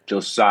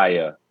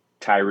 Josiah,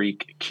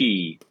 Tyreek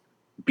Key,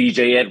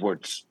 BJ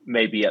Edwards,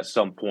 maybe at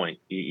some point.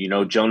 You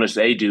know, Jonas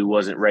Adu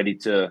wasn't ready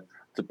to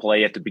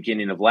play at the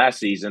beginning of last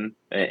season,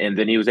 and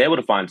then he was able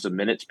to find some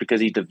minutes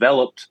because he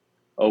developed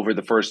over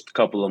the first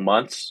couple of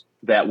months.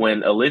 That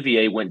when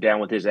Olivier went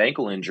down with his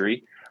ankle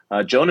injury,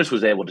 Jonas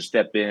was able to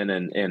step in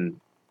and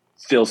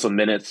fill some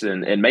minutes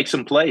and make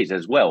some plays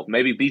as well.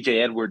 Maybe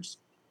BJ Edwards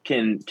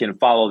can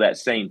follow that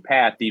same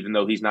path, even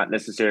though he's not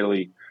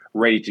necessarily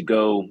ready to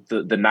go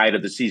the night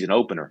of the season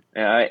opener.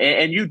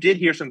 And you did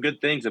hear some good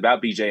things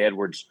about BJ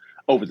Edwards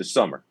over the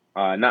summer.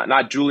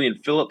 Not Julian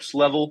Phillips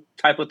level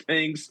type of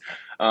things,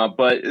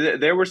 but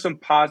there were some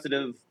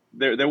positive.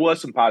 There was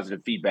some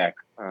positive feedback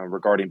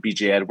regarding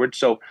BJ Edwards.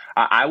 So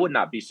I would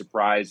not be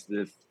surprised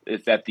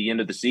if at the end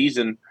of the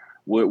season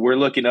we're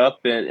looking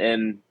up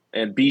and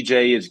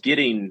BJ is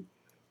getting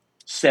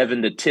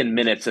 7 to 10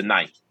 minutes a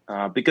night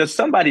because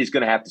somebody's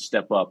going to have to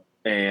step up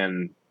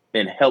and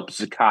help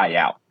Zakai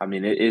out. I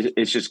mean,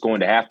 it's just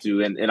going to have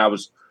to. And I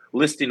was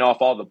listing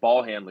off all the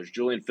ball handlers.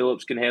 Julian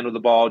Phillips can handle the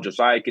ball.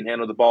 Josiah can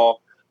handle the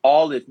ball,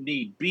 all if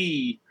need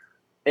be.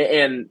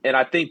 And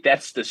I think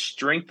that's the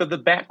strength of the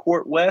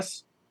backcourt,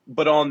 Wes.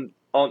 But on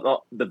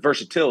the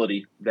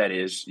versatility, that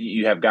is,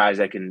 you have guys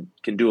that can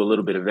do a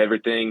little bit of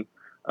everything.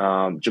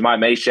 Jemai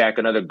Meshack,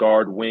 another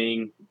guard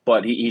wing,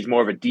 but he's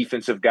more of a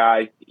defensive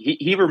guy.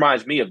 He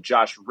reminds me of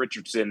Josh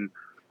Richardson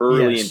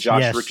early in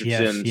Josh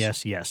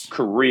Richardson's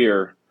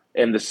career,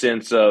 in the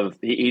sense of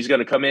he's going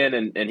to come in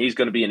and he's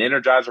going to be an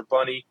energizer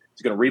bunny.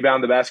 He's going to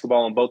rebound the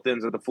basketball on both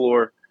ends of the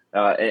floor.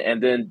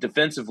 And then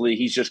defensively,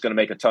 he's just going to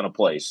make a ton of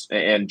plays.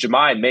 And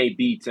Jemai may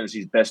be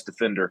Tennessee's best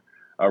defender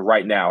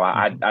right now.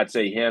 I'd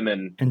say him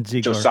and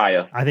Ziegler.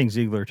 Josiah. I think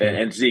Ziegler, too.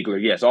 And Ziegler,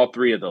 yes, all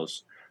three of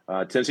those.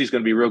 Tennessee's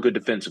going to be real good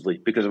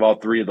defensively because of all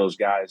three of those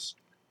guys.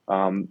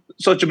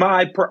 So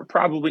Jemai,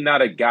 probably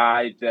not a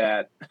guy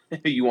that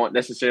you want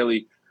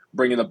necessarily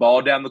bringing the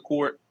ball down the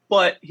court,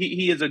 but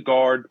he is a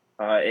guard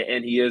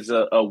and he is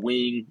a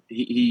wing.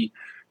 He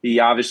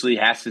obviously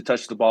has to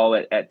touch the ball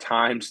at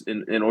times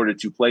in order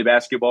to play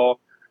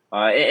basketball.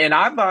 And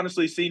I've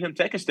honestly seen him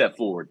take a step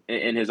forward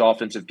in his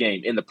offensive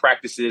game in the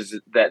practices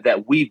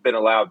that we've been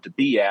allowed to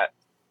be at.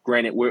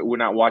 Granted, we're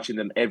not watching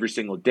them every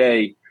single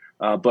day,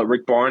 but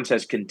Rick Barnes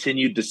has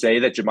continued to say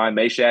that Jemai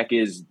Meshack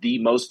is the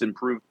most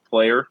improved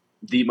player,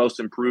 the most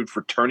improved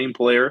returning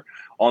player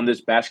on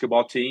this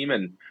basketball team.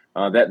 And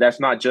that's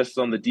not just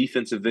on the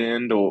defensive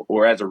end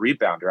or as a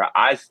rebounder.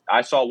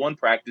 I saw one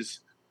practice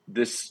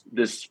this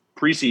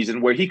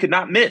preseason where he could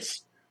not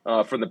miss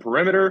from the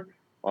perimeter,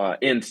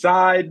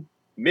 inside,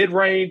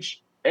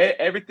 mid-range,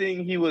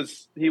 everything he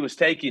was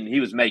taking, he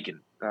was making.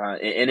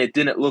 And it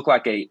didn't look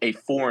like a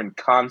foreign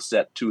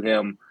concept to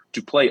him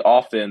to play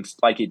offense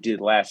like it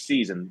did last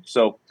season.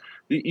 So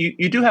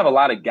you do have a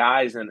lot of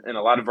guys and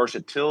a lot of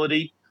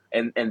versatility,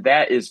 and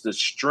that is the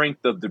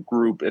strength of the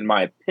group, in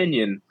my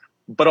opinion.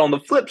 But on the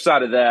flip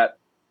side of that,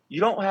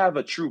 you don't have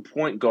a true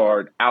point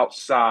guard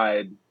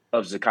outside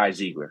of Zakai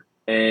Ziegler.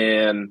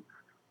 And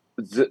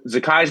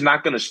Zakai's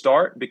not going to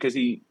start because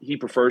he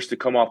prefers to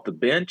come off the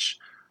bench,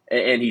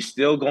 and he's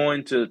still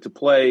going to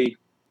play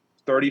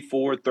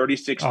 34,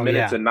 36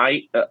 minutes a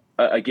night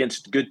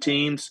against good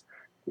teams.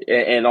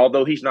 And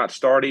although he's not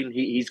starting,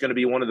 he's going to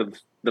be one of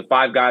the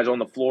five guys on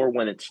the floor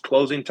when it's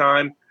closing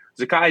time.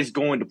 Zakai is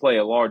going to play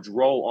a large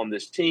role on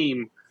this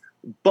team.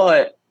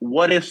 But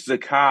what if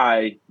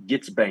Zakai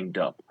gets banged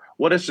up?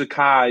 What if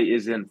Zakai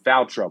is in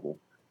foul trouble?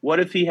 What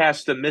if he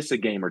has to miss a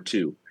game or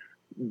two?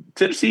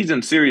 Tennessee's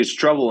in serious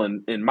trouble,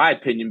 in my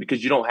opinion,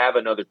 because you don't have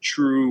another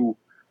true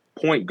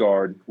point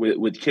guard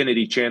with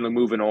Kennedy Chandler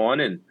moving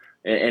on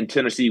and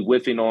Tennessee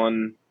whiffing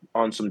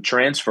on some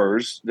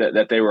transfers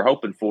that they were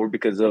hoping for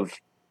because of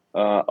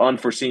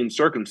unforeseen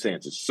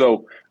circumstances.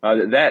 So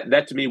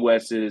that to me,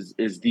 Wes,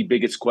 is the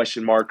biggest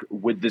question mark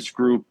with this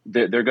group.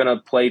 They're going to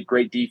play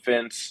great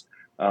defense.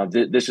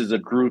 This is a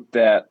group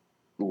that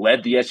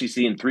led the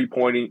SEC in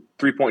three-point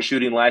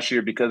shooting last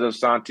year because of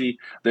Santi.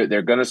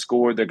 They're going to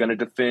score. They're going to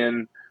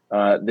defend.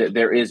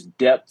 There is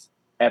depth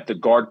at the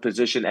guard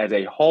position as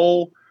a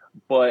whole.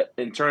 But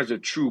in terms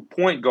of true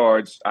point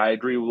guards, I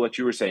agree with what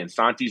you were saying.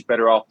 Santi's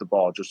better off the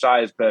ball.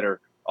 Josiah's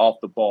better off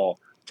the ball.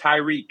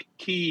 Tyreek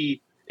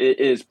Key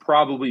is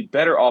probably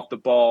better off the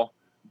ball.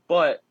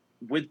 But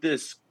with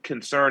this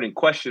concern and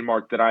question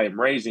mark that I am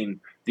raising,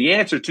 the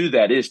answer to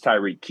that is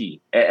Tyreek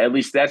Key. At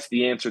least that's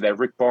the answer that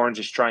Rick Barnes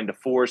is trying to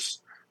force.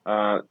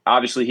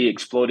 Obviously, he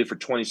exploded for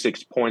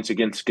 26 points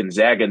against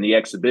Gonzaga in the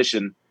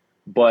exhibition.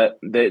 but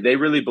they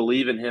really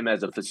believe in him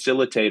as a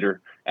facilitator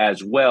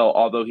as well,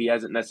 although he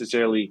hasn't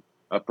necessarily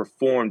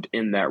performed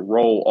in that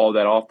role all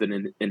that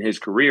often in his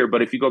career.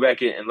 But if you go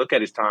back and look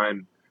at his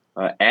time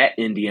at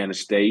Indiana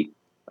State,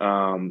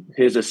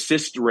 his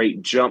assist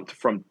rate jumped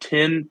from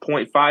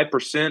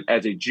 10.5%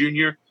 as a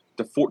junior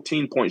to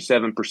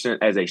 14.7%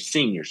 as a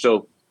senior.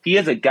 So he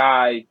is a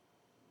guy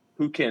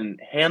who can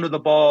handle the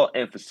ball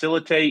and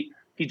facilitate.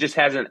 He just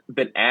hasn't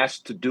been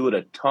asked to do it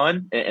a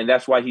ton, and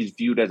that's why he's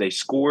viewed as a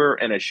scorer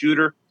and a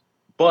shooter.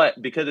 But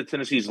because of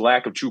Tennessee's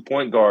lack of true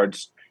point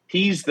guards,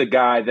 he's the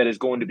guy that is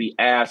going to be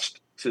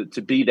asked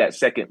to be that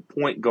second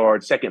point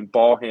guard, second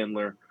ball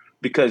handler,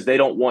 because they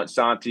don't want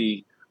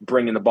Santi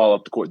bringing the ball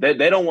up the court.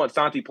 They don't want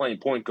Santi playing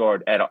point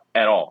guard at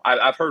all.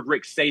 I've heard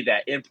Rick say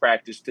that in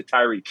practice to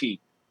Tyreke Key.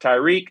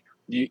 Tyreke,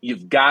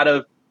 you've got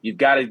to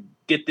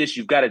get this.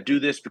 You've got to do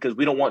this because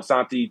we don't want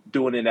Santi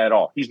doing it at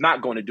all. He's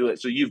not going to do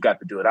it, so you've got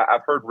to do it.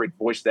 I've heard Rick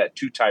voice that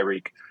to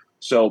Tyreke.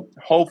 So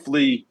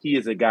hopefully he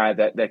is a guy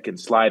that can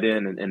slide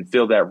in and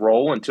fill that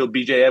role until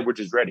B.J.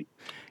 Edwards is ready.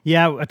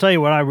 Yeah, I'll tell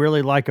you what I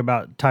really like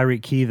about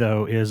Tyreke Key,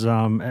 though, is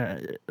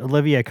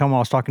Olivier Cumwa, I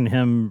was talking to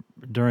him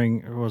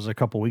it was a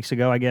couple weeks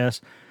ago, I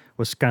guess,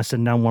 was kind of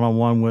sitting down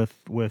one-on-one with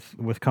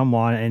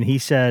Cumwa, and he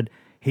said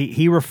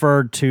he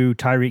referred to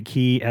Tyreke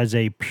Key as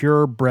a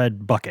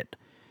purebred bucket.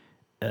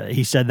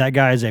 He said that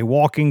guy is a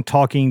walking,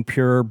 talking,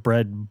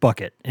 purebred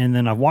bucket. And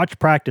then I've watched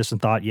practice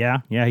and thought, yeah,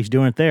 he's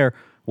doing it there.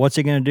 What's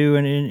he going to do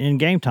in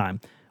game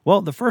time?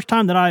 Well, the first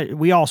time that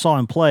we all saw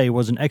him play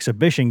was an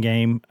exhibition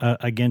game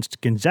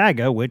against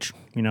Gonzaga, which,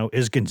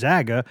 is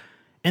Gonzaga,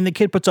 and the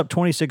kid puts up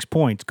 26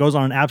 points, goes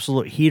on an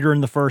absolute heater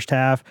in the first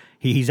half.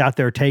 He's out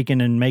there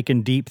taking and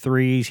making deep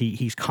threes.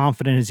 He's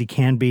confident as he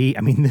can be.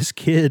 I mean, this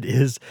kid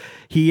is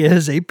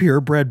a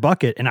purebred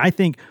bucket, and I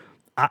think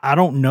I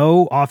don't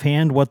know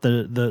offhand what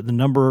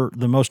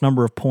the most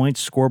number of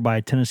points scored by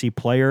a Tennessee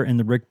player in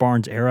the Rick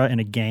Barnes era in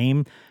a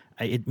game.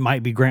 It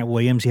might be Grant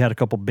Williams. He had a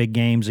couple big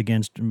games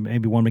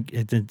maybe one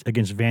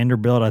against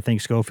Vanderbilt. I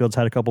think Schofield's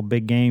had a couple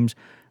big games.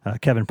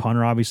 Kevin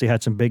Punter obviously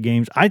had some big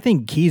games. I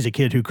think he's a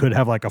kid who could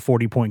have like a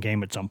 40-point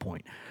game at some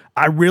point.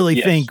 I really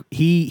think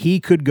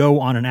he could go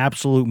on an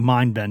absolute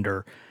mind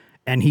bender,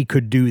 and he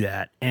could do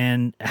that.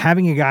 And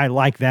having a guy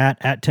like that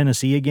at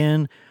Tennessee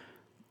again,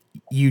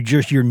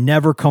 you're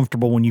never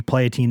comfortable when you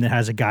play a team that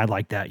has a guy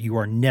like that. You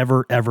are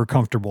never, ever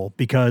comfortable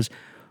because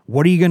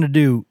what are you going to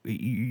do?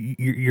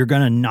 You're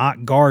going to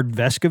not guard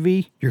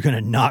Vescovi. You're going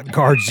to not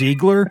guard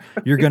Ziegler.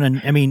 You're going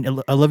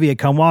to, Olivier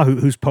Cumwa,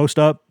 whose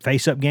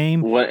face-up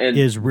game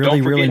is really,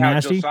 really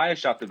nasty. Josiah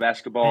shot the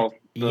basketball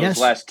those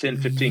last 10,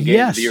 15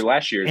 games of the year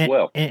last year as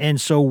well.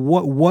 And so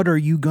what are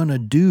you going to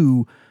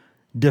do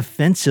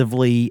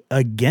defensively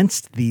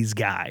against these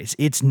guys?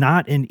 It's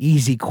not an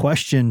easy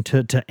question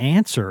to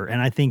answer.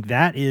 And I think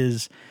that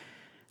is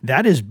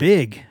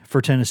big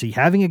for Tennessee.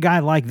 Having a guy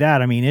like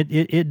that,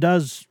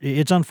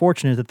 it's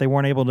unfortunate that they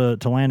weren't able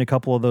to land a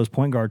couple of those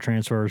point guard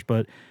transfers,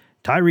 but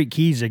Tyreke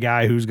Key's a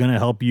guy who's going to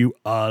help you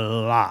a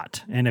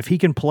lot. And if he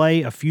can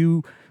play a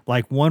few,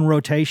 like one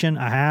rotation,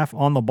 a half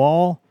on the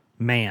ball,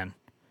 man.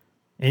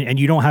 And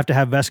you don't have to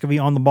have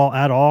Vescovi on the ball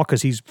at all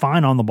because he's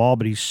fine on the ball,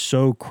 but he's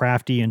so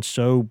crafty and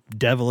so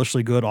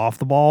devilishly good off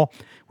the ball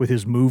with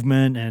his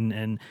movement.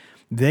 And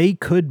they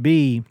could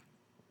be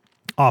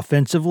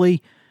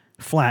offensively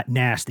flat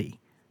nasty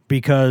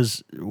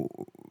because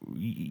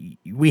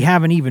we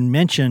haven't even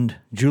mentioned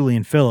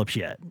Julian Phillips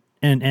yet.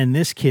 And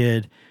this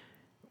kid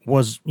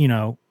was,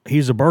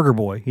 he's a burger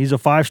boy. He's a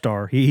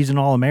 5-star. He's an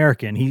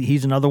All-American.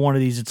 He's another one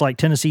of these. It's like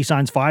Tennessee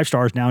signs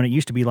 5-stars now, and it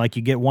used to be like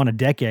you get one a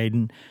decade,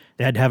 and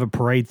they had to have a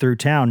parade through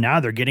town.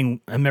 Now they're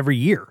getting them every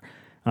year.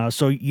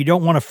 So you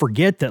don't want to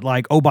forget that,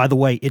 like, oh, by the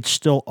way, it's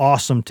still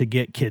awesome to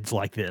get kids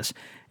like this.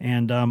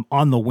 And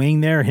on the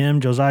wing there,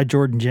 Josiah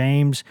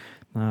Jordan-James,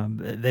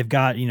 they've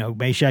got,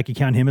 Meshack, you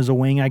count him as a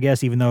wing, I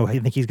guess, even though I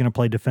think he's going to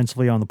play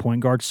defensively on the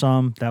point guard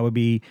some. That would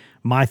be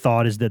my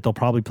thought, is that they'll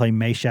probably play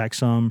Meshack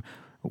some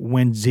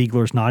when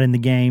Ziegler's not in the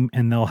game,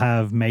 and they'll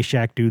have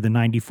Meshack do the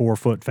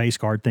 94-foot face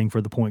guard thing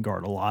for the point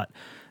guard a lot.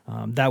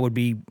 That would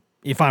be,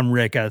 if I'm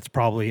Rick, that's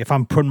probably, if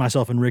I'm putting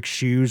myself in Rick's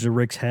shoes or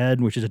Rick's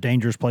head, which is a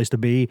dangerous place to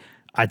be,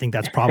 I think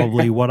that's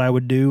probably what I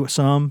would do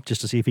some,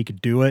 just to see if he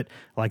could do it,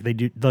 like they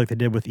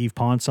did with Yves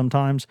Pons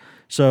sometimes.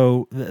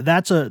 So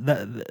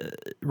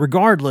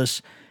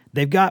regardless,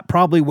 they've got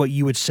probably what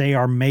you would say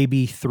are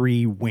maybe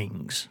 3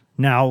 wings.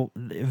 Now,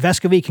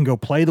 Vescovi can go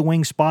play the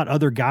wing spot.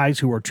 Other guys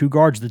who are 2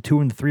 guards, the 2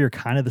 and the 3 are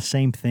kind of the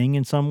same thing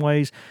in some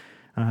ways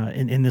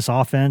in this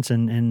offense,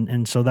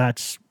 and so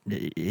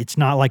it's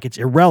not like it's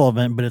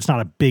irrelevant, but it's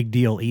not a big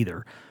deal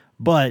either.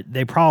 But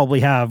they probably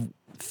have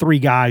 3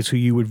 guys who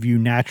you would view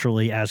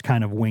naturally as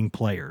kind of wing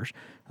players: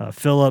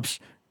 Phillips,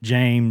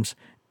 James,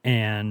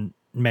 and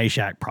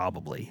Meshack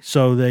probably.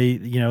 So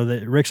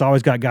Rick's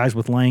always got guys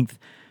with length.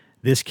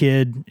 This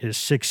kid is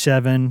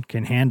 6'7",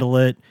 can handle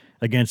it.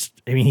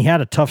 He had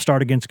a tough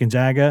start against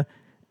Gonzaga,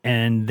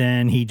 and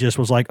then he just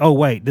was like, oh,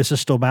 wait, this is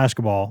still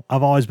basketball.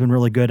 I've always been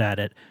really good at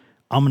it.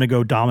 I'm going to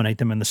go dominate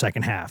them in the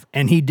second half.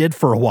 And he did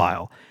for a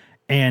while.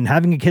 And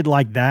having a kid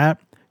like that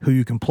who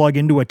you can plug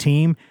into a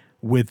team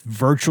with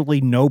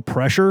virtually no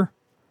pressure,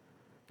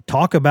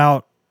 talk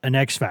about an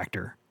X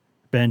factor.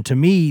 Ben, to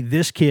me,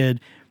 this kid,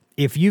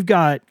 if you've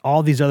got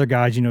all these other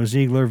guys,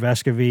 Ziegler,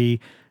 Vescovi,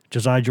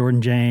 Josiah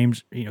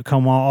Jordan-James,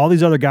 come on, all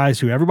these other guys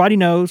who everybody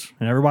knows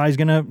and everybody's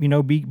going to,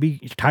 be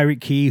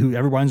Tyreek Key, who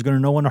everyone's going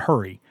to know in a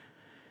hurry.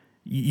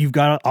 You've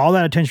got all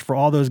that attention for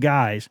all those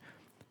guys.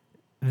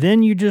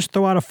 Then you just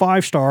throw out a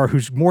 5-star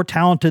who's more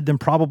talented than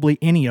probably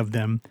any of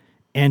them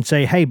and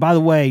say, hey, by the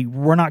way,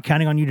 we're not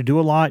counting on you to do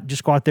a lot.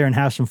 Just go out there and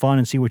have some fun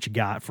and see what you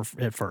got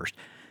at first.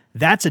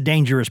 That's a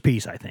dangerous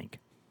piece, I think.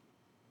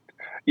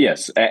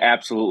 Yes,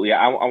 absolutely.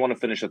 I want to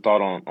finish a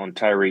thought on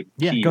Tyreek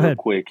Key real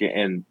quick.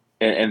 And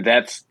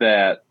that's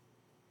that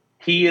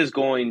he is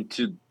going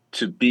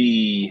to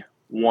be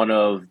one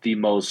of the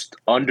most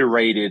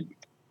underrated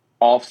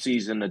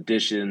offseason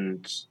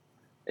additions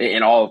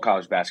in all of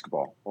college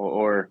basketball.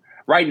 Or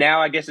right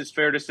now, I guess it's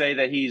fair to say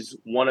that he's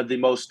one of the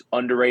most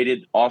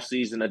underrated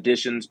offseason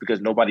additions because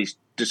nobody's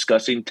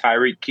discussing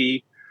Tyreek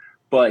Key.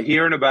 But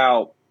here in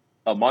about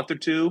a month or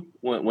two,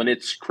 when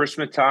it's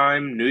Christmas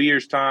time, New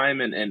Year's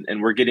time,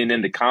 and we're getting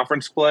into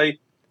conference play,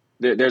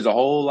 there's a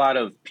whole lot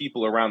of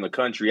people around the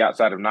country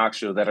outside of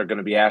Knoxville that are going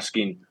to be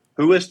asking,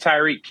 who is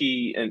Tyreek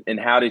Key and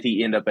how did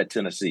he end up at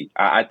Tennessee?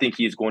 I think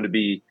he's going to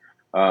be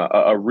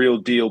a real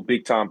deal,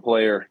 big time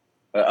player,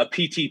 a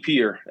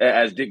PTPer,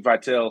 as Dick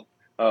Vitale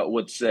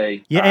would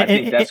say. Yeah, I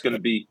think that's going to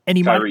be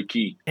Tyreek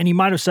Key. And he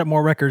might have set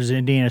more records in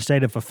Indiana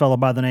State if a fellow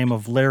by the name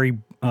of Larry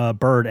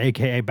Bird,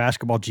 a.k.a.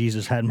 Basketball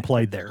Jesus, hadn't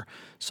played there.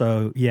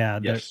 So, yeah.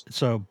 Yes.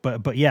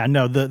 But yeah,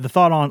 no, the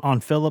thought on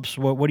Phillips,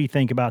 what do you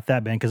think about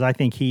that, Ben? Because I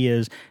think he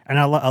is, and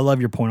I love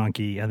your point on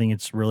Key. I think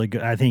it's really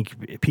good. I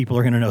think people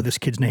are going to know this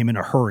kid's name in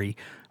a hurry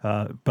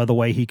by the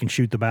way he can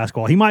shoot the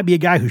basketball. He might be a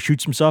guy who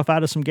shoots himself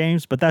out of some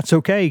games, but that's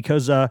okay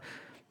because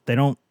they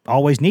don't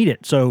always need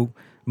it. So,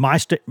 my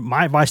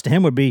advice to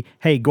him would be,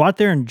 hey, go out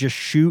there and just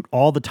shoot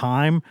all the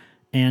time,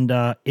 and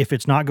if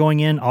it's not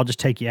going in, I'll just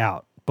take you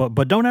out.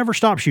 But don't ever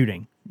stop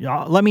shooting.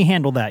 Let me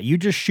handle that. You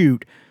just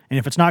shoot, and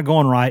if it's not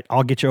going right,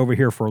 I'll get you over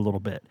here for a little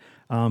bit.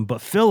 But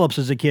Phillips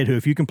is a kid who,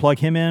 if you can plug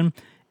him in,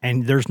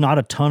 and there's not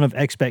a ton of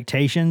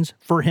expectations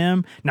for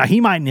him, now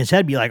he might in his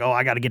head be like, oh,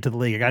 I got to get to the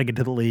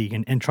league,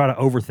 and try to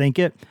overthink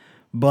it.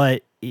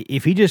 But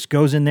if he just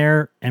goes in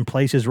there and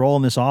plays his role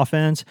in this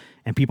offense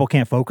and people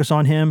can't focus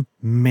on him,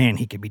 man,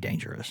 he could be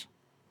dangerous.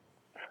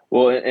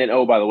 Well, and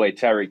oh, by the way,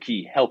 Tyreek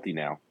Key, healthy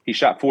now. He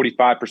shot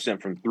 45%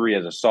 from three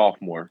as a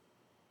sophomore,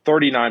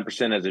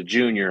 39% as a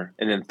junior,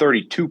 and then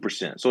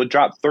 32%. So it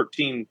dropped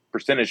 13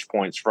 percentage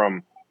points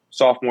from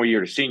sophomore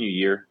year to senior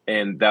year,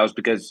 and that was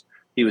because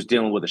he was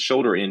dealing with a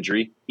shoulder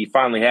injury. He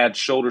finally had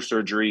shoulder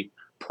surgery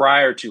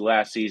prior to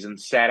last season,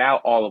 sat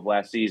out all of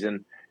last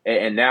season,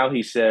 and now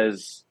he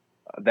says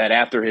that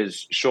after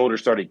his shoulder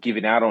started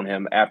giving out on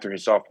him after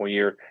his sophomore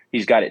year,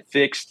 he's got it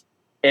fixed,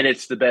 and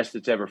it's the best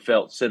it's ever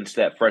felt since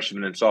that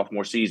freshman and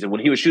sophomore season when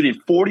he was shooting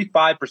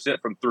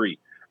 45% from three.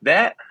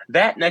 That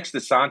next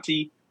to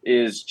Santi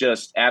is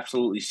just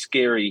absolutely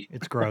scary.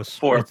 It's gross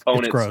for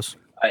opponents. It's gross.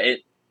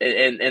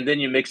 And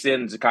then you mix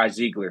in Zakai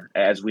Ziegler,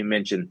 as we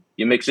mentioned.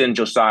 You mix in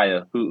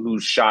Josiah,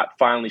 whose shot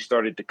finally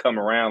started to come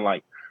around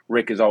like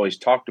Rick has always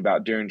talked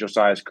about during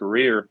Josiah's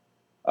career.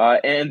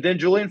 And then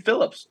Julian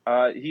Phillips.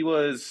 He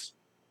was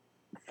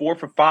 4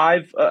 for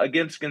 5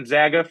 against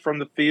Gonzaga from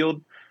the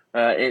field.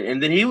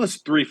 And then he was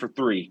 3 for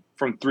 3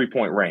 from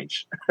 3-point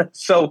range.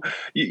 So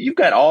you've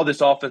got all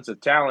this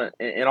offensive talent,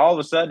 and all of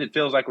a sudden it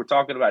feels like we're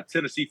talking about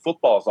Tennessee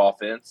football's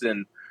offense.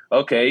 And,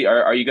 okay,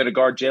 are you going to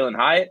guard Jalen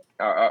Hyatt?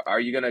 Are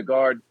you going to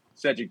guard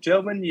Cedric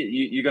Tillman?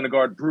 You're going to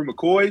guard Brew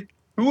McCoy?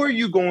 Who are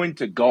you going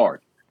to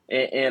guard?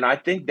 And I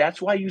think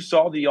that's why you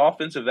saw the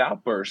offensive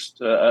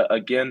outburst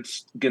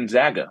against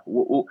Gonzaga.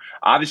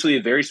 Obviously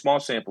a very small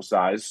sample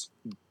size,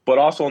 but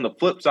also on the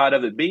flip side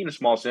of it being a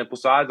small sample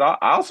size, I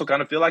also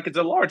kind of feel like it's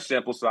a large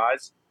sample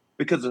size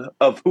because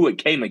of who it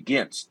came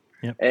against.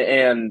 Yep.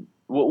 And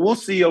we'll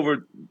see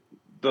over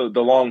the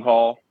long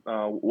haul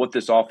what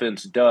this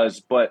offense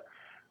does. But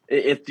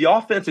if the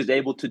offense is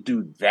able to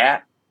do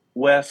that,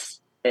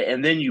 Wes,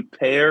 and then you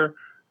pair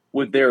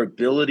with their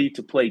ability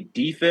to play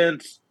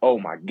defense, oh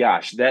my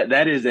gosh,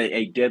 that is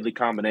a deadly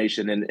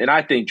combination. And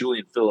I think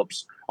Julian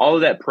Phillips, all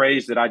of that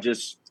praise that I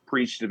just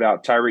preached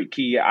about Tyreek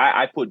Key,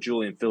 I put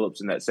Julian Phillips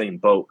in that same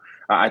boat.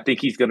 I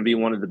think he's going to be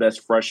one of the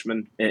best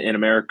freshmen in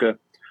America.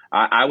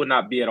 I would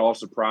not be at all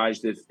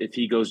surprised if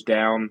he goes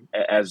down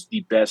as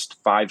the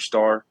best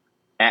 5-star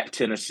at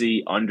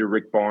Tennessee under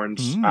Rick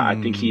Barnes. I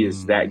think he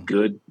is that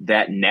good,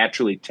 that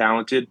naturally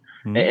talented.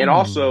 And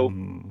also,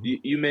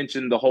 you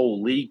mentioned the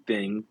whole league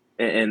thing.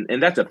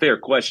 And that's a fair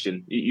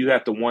question. You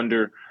have to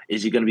wonder,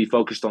 is he going to be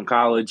focused on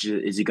college?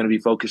 Is he going to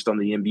be focused on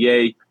the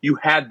NBA? You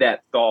had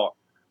that thought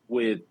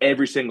with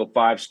every single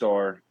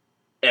 5-star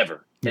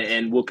ever. Yes.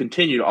 And we'll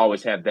continue to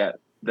always have that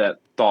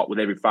thought with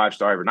every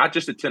 5-star ever, not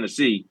just at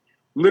Tennessee,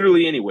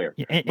 literally anywhere.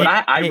 Yeah, but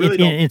I really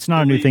don't. It's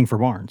not a new thing for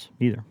Barnes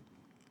either.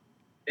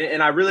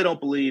 And I really don't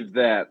believe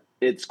that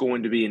it's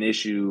going to be an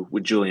issue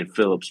with Julian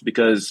Phillips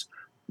because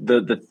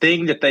the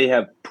thing that they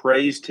have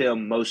praised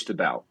him most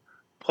about,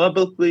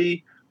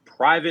 publicly,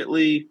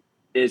 privately,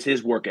 is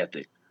his work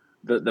ethic.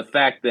 The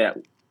fact that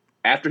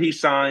after he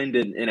signed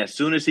and as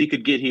soon as he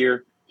could get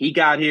here, he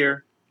got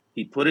here,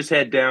 he put his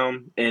head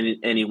down, and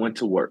he went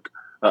to work.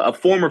 A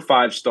former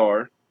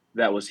 5-star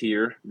that was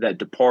here that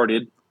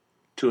departed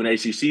to an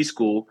ACC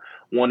school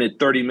wanted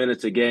 30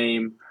 minutes a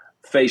game,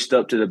 faced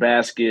up to the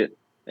basket,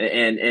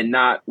 and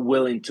not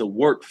willing to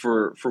work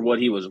for what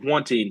he was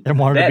wanting. And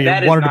wanted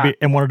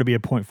to be a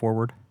point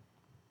forward.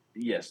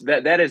 Yes,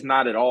 that has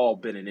not at all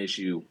been an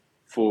issue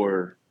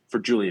for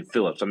Julian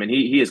Phillips. I mean,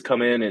 he has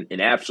come in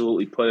and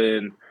absolutely put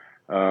in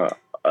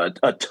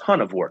a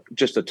ton of work,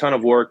 just a ton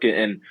of work,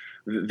 and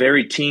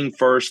very team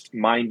first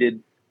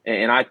minded.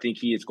 And I think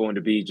he is going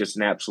to be just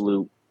an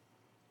absolute,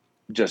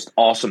 just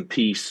awesome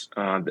piece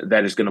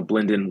that is going to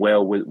blend in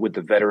well with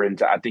the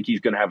veterans. I think he's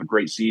going to have a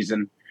great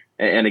season.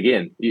 And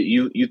again,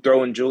 you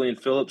throw in Julian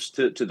Phillips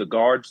to the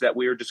guards that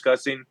we were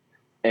discussing,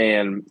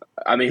 and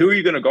I mean, who are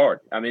you going to guard?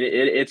 I mean,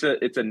 it's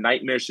a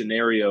nightmare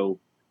scenario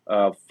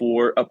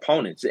for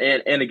opponents.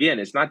 And again,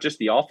 it's not just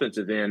the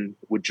offensive end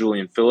with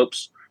Julian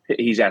Phillips.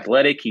 He's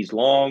athletic, he's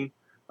long,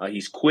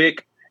 he's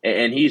quick,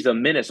 and he's a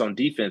menace on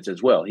defense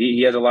as well.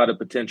 He has a lot of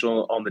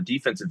potential on the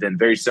defensive end,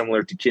 very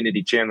similar to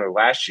Kennedy Chandler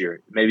last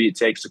year. Maybe it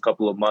takes a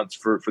couple of months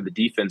for the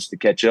defense to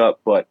catch up,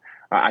 but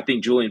I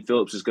think Julian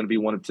Phillips is going to be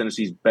one of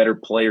Tennessee's better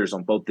players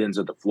on both ends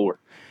of the floor.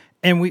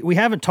 And we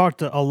haven't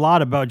talked a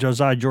lot about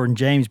Josiah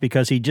Jordan-James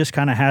because he just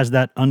kind of has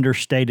that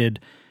understated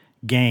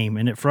game,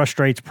 and it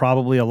frustrates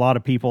probably a lot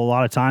of people a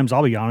lot of times.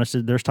 I'll be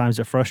honest, there's times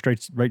it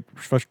frustrates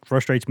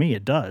me.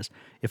 It does.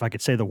 If I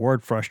could say the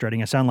word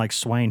frustrating, I sound like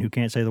Swain who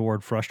can't say the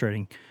word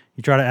frustrating.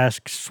 You try to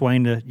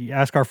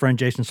ask our friend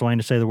Jason Swain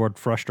to say the word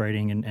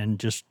frustrating and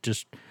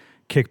just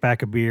kick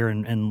back a beer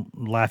and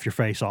laugh your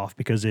face off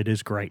because it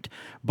is great.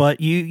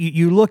 But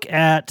you look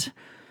at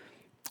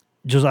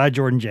Josiah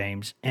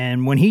Jordan-James,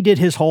 and when he did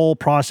his whole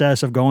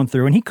process of going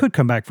through, and he could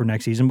come back for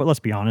next season, but let's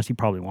be honest, he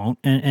probably won't.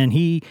 And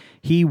he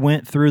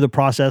went through the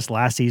process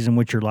last season,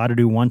 which you're allowed to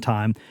do one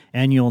time,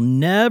 and you'll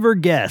never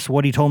guess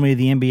what he told me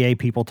the NBA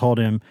people told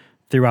him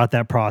throughout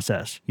that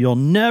process. You'll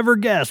never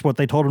guess what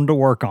they told him to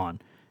work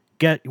on.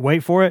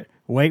 Wait for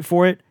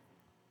it,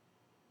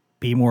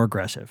 be more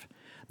aggressive.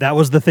 That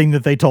was the thing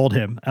that they told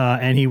him,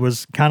 and he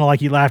was kind of like,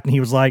 he laughed, and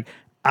he was like,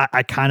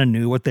 I kind of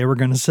knew what they were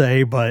going to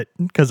say, but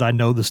because I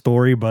know the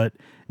story, but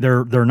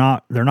they're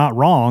not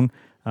wrong.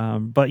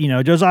 But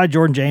Josiah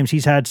Jordan-James,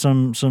 he's had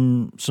some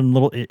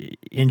little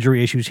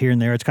injury issues here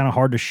and there. It's kind of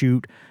hard to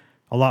shoot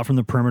a lot from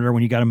the perimeter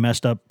when you got a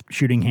messed up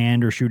shooting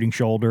hand or shooting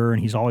shoulder, and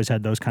he's always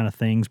had those kind of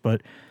things.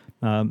 But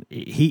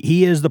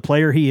he is the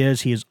player he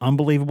is. He is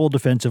unbelievable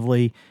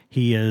defensively.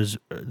 He is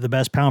the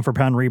best pound for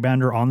pound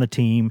rebounder on the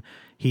team.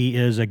 He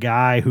is a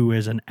guy who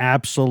is an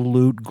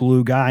absolute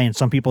glue guy, and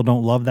some people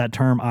don't love that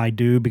term. I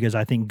do, because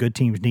I think good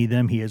teams need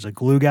them. He is a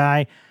glue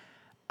guy.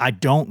 I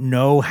don't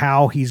know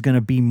how he's going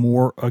to be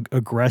more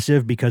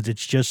aggressive because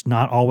it's just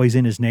not always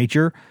in his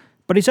nature,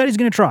 but he said he's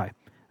going to try.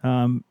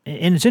 And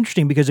it's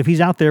interesting because if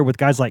he's out there with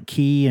guys like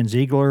Key and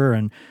Ziegler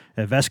and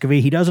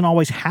Vescovi, he doesn't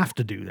always have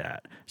to do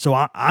that.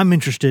 So I'm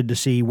interested to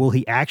see, will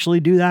he actually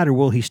do that, or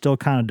will he still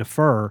kind of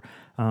defer?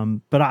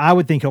 But I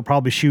would think he'll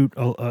probably shoot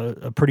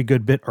a pretty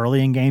good bit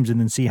early in games and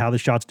then see how the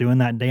shot's doing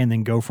that day and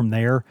then go from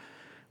there,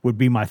 would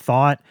be my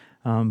thought.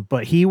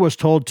 But he was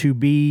told to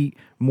be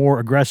more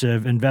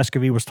aggressive, and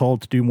Vescovi was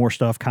told to do more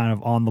stuff kind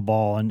of on the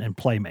ball and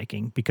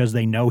playmaking because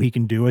they know he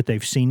can do it.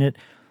 They've seen it.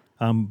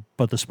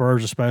 But the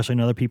Spurs, especially,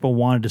 and other people,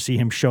 wanted to see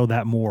him show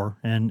that more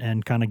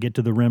and kind of get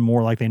to the rim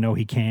more like they know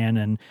he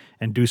can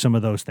and do some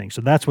of those things.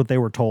 So that's what they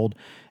were told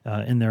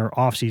in their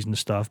offseason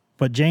stuff.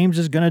 But James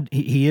is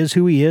he is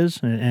who he is,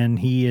 and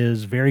he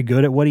is very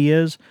good at what he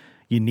is.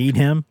 You need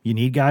him. You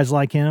need guys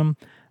like him.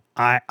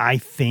 I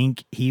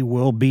think he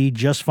will be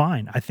just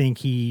fine. I think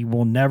he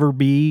will never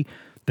be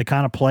the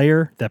kind of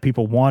player that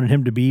people wanted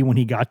him to be when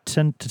he got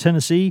to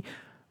Tennessee.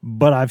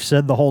 But I've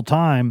said the whole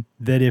time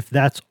that if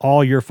that's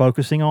all you're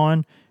focusing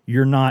on,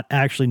 you're not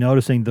actually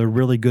noticing the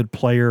really good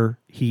player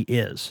he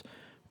is,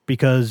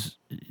 because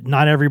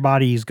not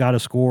everybody's got to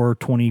score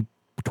 20,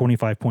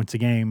 25 points a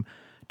game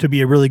to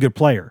be a really good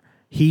player.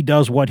 He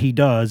does what he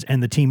does,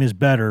 and the team is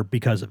better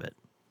because of it.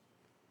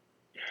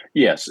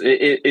 Yes.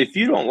 If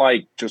you don't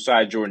like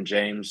Josiah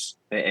Jordan-James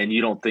and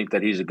you don't think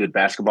that he's a good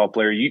basketball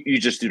player, you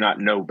just do not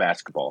know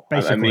basketball.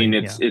 Basically, I mean,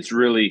 it's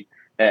really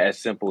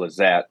as simple as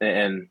that.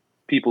 And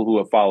people who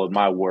have followed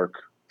my work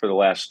for the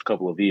last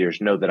couple of years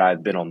know that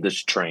I've been on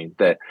this train,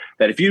 that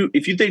if you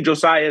think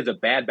Josiah is a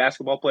bad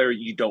basketball player,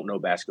 you don't know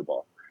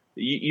basketball.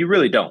 You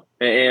really don't.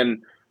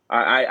 And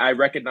I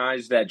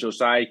recognize that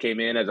Josiah came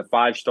in as a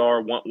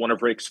 5-star, one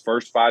of Rick's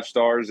first 5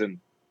 stars, and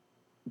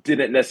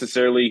didn't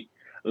necessarily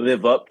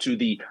live up to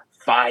the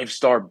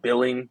 5-star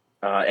billing.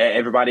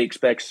 Everybody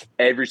expects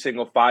every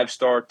single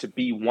 5-star to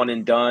be one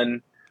and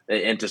done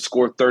and to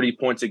score 30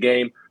 points a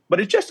game, but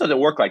it just doesn't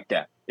work like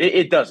that.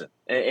 It doesn't.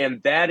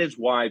 And that is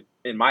why,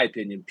 in my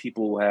opinion,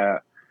 people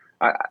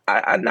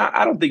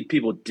I don't think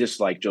people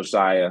dislike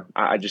Josiah.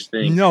 I just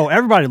think No,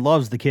 everybody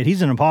loves the kid.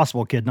 He's an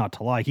impossible kid not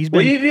to like. He's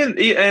been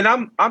and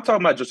I'm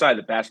talking about Josiah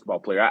the basketball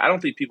player. I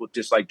don't think people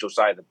dislike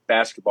Josiah the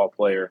basketball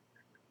player.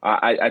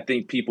 I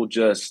think people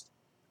just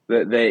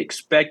they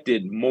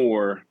expected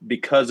more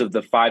because of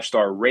the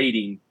 5-star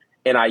rating,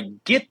 and I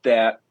get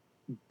that.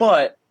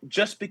 But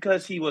just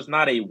because he was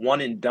not a one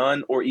and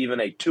done or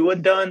even a two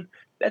and done,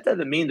 that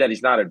doesn't mean that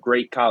he's not a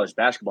great college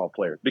basketball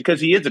player,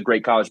 because he is a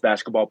great college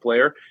basketball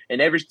player.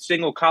 And every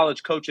single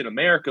college coach in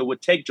America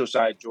would take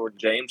Josiah Jordan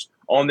James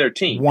on their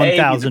team.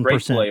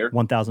 1,000%.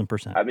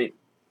 1,000%. I mean,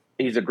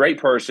 he's a great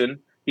person.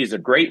 He's a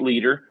great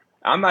leader.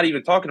 I'm not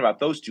even talking about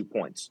those 2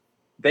 points.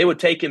 They would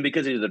take him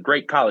because he's a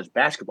great college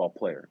basketball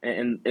player,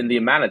 and the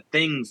amount of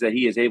things that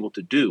he is able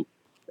to do.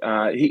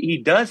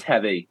 He does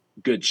have a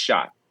good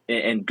shot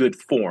and good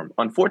form.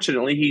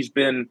 Unfortunately, he's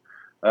been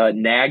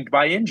nagged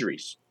by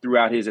injuries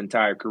throughout his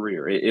entire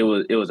career. It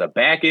was a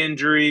back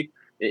injury,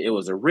 it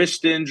was a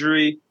wrist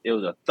injury, it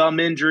was a thumb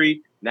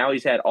injury. Now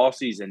he's had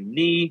off-season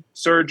knee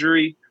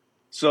surgery.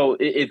 So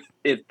if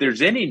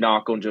there's any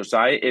knock on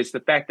Josiah, it's the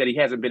fact that he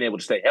hasn't been able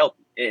to stay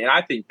healthy. And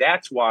I think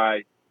that's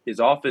why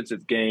his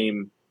offensive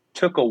game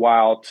took a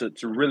while to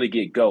really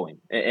get going.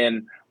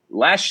 And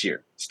last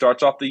year,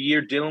 starts off the year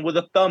dealing with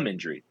a thumb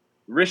injury,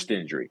 wrist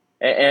injury.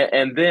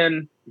 And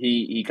then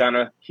he kind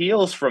of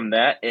heals from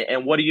that.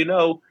 And what do you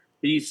know?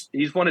 He's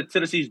one of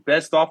Tennessee's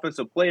best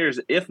offensive players,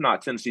 if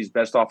not Tennessee's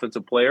best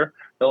offensive player,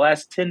 the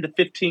last 10 to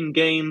 15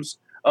 games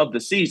of the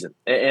season.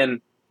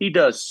 And he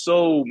does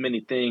so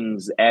many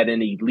things at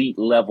an elite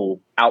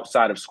level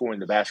outside of scoring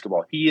the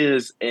basketball. He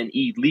is an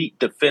elite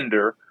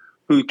defender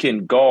who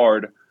can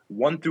guard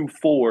 1 through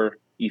 4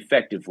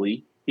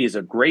 effectively. He is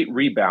a great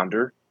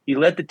rebounder. He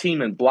led the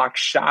team in block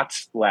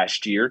shots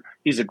last year.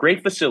 He's a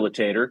great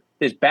facilitator.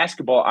 His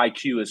basketball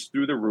IQ is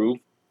through the roof.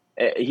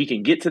 He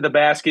can get to the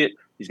basket.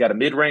 He's got a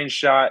mid-range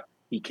shot.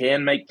 He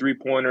can make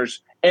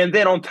three-pointers. And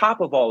then on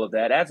top of all of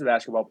that, as a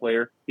basketball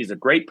player, he's a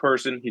great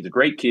person. He's a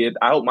great kid.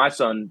 I hope my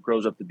son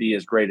grows up to be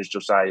as great as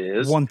Josiah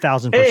is.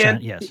 1,000%,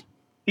 yes.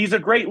 He's a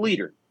great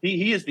leader.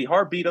 He is the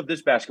heartbeat of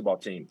this basketball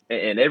team.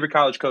 And every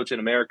college coach in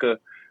America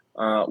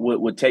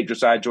would take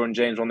Josiah Jordan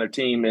James on their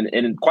team.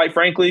 And quite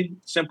frankly,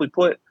 simply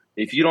put,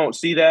 if you don't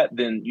see that,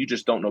 then you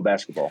just don't know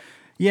basketball.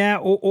 Yeah,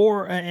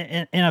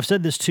 and I've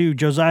said this too,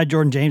 Josiah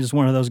Jordan James is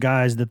one of those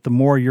guys that the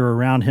more you're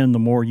around him, the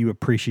more you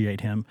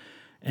appreciate him.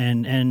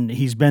 And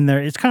he's been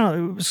there. It's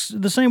kind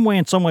of the same way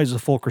in some ways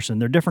as Fulkerson.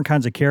 They're different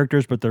kinds of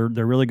characters, but they're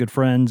really good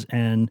friends.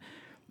 And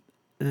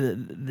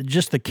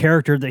just the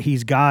character that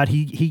he's got,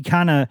 he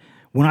kind of,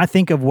 when I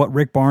think of what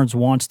Rick Barnes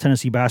wants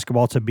Tennessee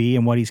basketball to be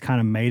and what he's kind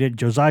of made it,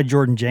 Josiah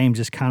Jordan James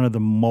is kind of the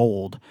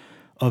mold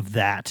of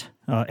that.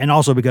 And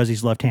also because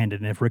he's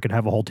left-handed, and if Rick could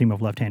have a whole team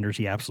of left-handers,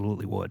 he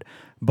absolutely would.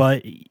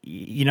 But,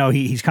 you know,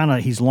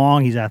 he's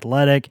long, he's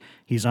athletic,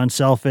 he's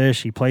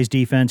unselfish, he plays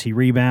defense, he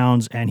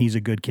rebounds, and he's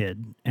a good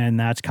kid. And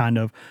that's kind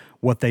of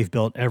what they've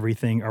built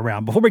everything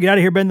around. Before we get out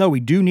of here, Ben, though, we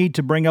do need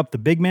to bring up the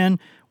big men,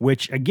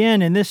 which,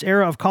 again, in this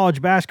era of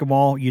college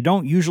basketball, you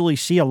don't usually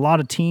see a lot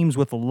of teams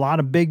with a lot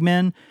of big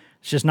men.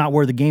 It's just not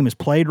where the game is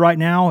played right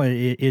now.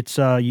 It's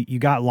you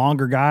got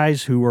longer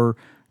guys who are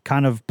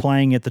kind of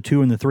playing at the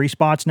 2 and the 3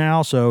 spots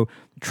now. So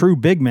true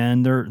big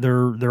men,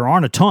 there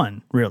aren't a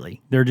ton,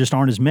 really. There just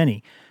aren't as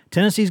many.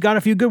 Tennessee's got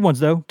a few good ones,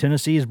 though.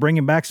 Tennessee is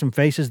bringing back some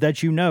faces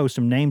that you know,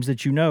 some names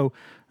that you know.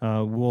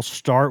 We'll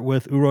start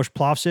with Uroš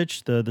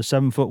Plavšić, the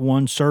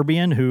 7'1"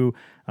 Serbian, who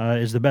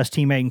is the best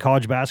teammate in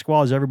college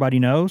basketball, as everybody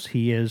knows.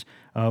 He is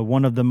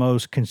one of the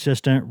most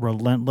consistent,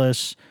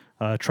 relentless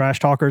trash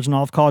talkers in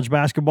all of college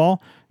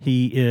basketball.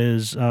 He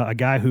is a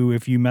guy who,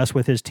 if you mess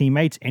with his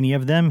teammates, any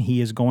of them,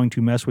 he is going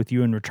to mess with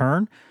you in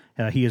return.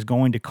 He is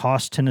going to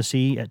cost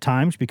Tennessee at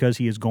times because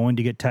he is going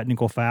to get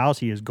technical fouls.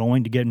 He is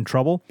going to get in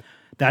trouble.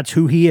 That's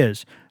who he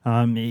is.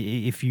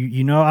 If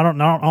you know, I don't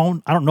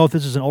know if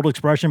this is an old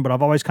expression, but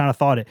I've always kind of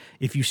thought it.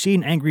 If you see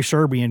an angry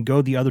Serbian,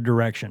 go the other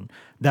direction.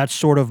 That's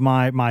sort of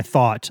my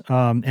thought.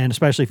 And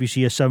especially if you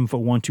see a 7'1",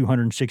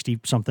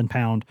 260-something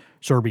pound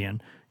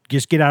Serbian.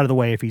 Just get out of the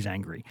way if he's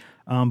angry.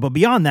 But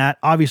beyond that,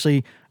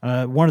 obviously,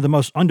 one of the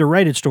most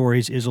underrated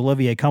stories is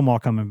Olivier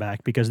Cumwall coming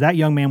back, because that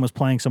young man was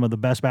playing some of the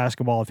best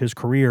basketball of his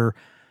career,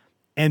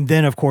 and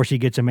then, of course, he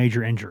gets a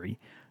major injury.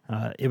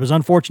 It was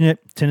unfortunate.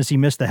 Tennessee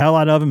missed the hell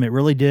out of him. It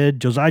really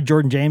did. Josiah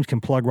Jordan James can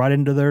plug right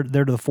into there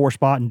to the 4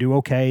 spot and do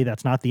okay.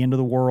 That's not the end of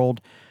the world.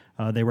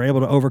 They were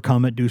able to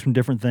overcome it, do some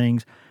different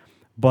things.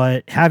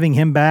 But having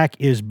him back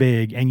is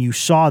big, and you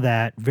saw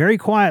that very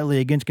quietly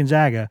against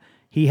Gonzaga.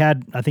 He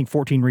had, I think,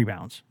 14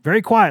 rebounds.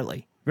 Very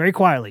quietly.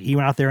 He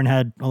went out there and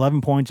had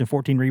 11 points and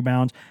 14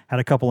 rebounds,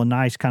 had a couple of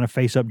nice kind of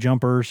face-up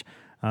jumpers.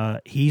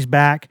 He's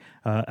back.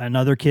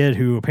 Another kid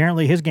who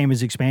apparently his game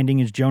is expanding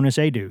is Jonas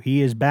Adu.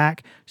 He is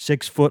back,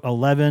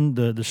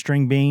 6'11", the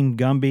string bean,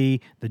 Gumby,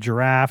 the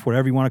giraffe,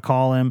 whatever you want to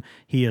call him.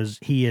 He is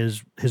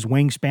his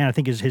wingspan, I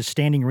think his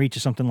standing reach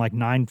is something like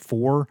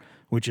 9'4",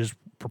 which is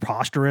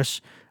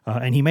preposterous.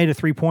 And he made a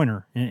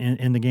 3-pointer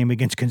in the game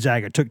against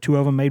Gonzaga. Took 2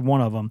 of them, made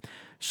 1 of them.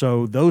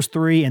 So those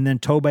three, and then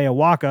Tobe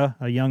Awaka,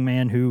 a young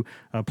man who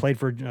played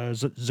for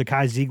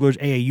Zakai Ziegler's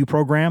AAU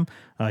program.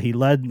 He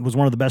was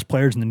one of the best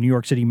players in the New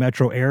York City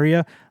metro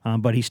area,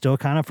 but he still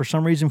kind of, for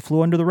some reason,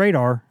 flew under the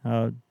radar.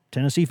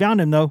 Tennessee found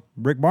him, though.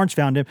 Rick Barnes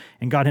found him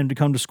and got him to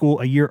come to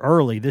school a year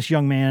early. This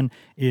young man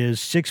is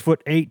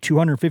 6'8",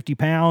 250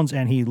 pounds,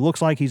 and he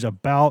looks like he's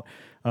about,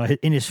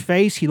 in his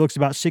face, he looks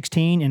about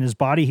 16. In his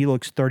body, he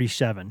looks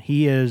 37.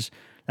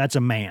 That's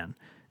a man.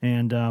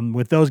 And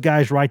with those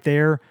guys right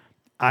there,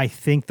 I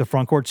think the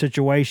front court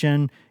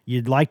situation,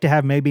 you'd like to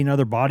have maybe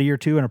another body or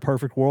two in a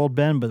perfect world,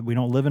 Ben, but we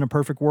don't live in a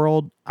perfect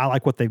world. I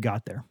like what they've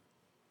got there.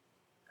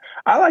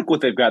 I like what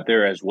they've got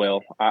there as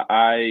well.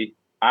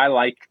 I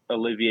like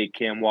Olivier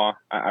Camwa.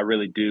 I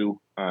really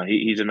do.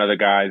 He's another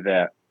guy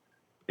that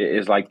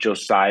is like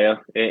Josiah,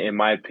 in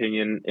my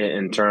opinion,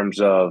 in terms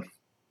of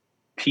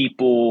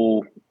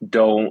people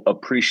don't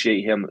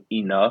appreciate him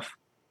enough.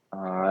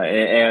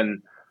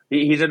 And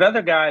he's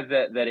another guy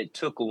that it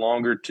took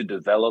longer to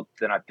develop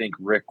than I think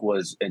Rick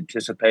was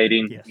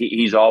anticipating. Yes.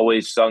 He's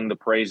always sung the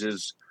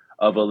praises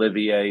of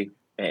Olivier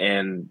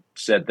and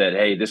said that,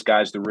 hey, this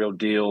guy's the real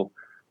deal.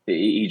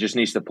 He just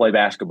needs to play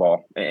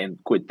basketball and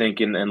quit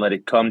thinking and let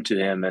it come to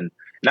him. And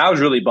I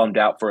was really bummed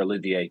out for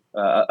Olivier,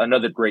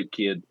 another great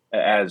kid,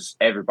 as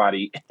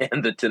everybody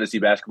in the Tennessee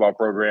basketball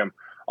program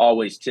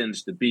always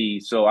tends to be.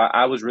 So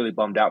I was really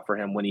bummed out for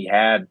him when he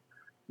had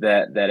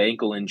that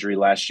ankle injury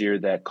last year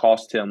that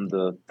cost him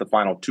the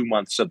final 2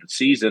 months of the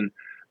season,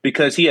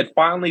 because he had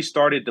finally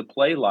started to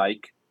play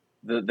like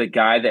the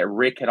guy that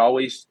Rick had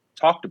always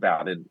talked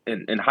about and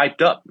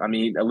hyped up. I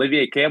mean,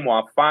 Olivier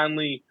Camwa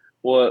finally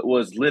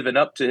was living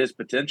up to his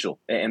potential.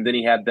 And then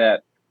he had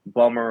that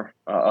bummer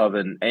of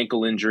an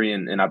ankle injury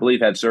and I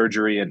believe had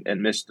surgery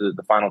and missed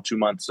the final 2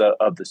 months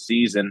of the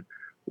season.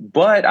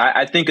 But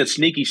I think a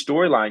sneaky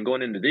storyline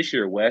going into this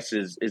year, Wes,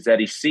 is that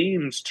he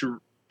seems to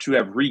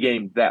have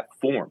regained that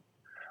form.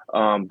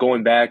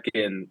 Going back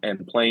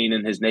and playing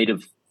in his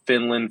native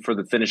Finland for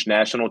the Finnish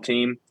national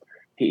team,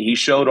 he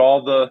showed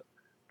all the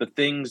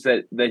things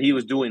that he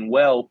was doing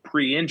well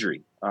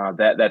pre-injury.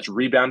 That's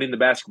rebounding the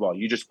basketball.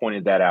 You just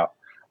pointed that out.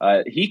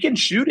 He can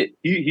shoot it.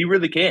 He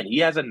really can. He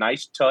has a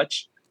nice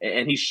touch,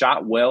 and he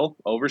shot well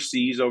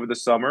overseas over the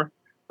summer.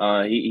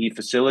 He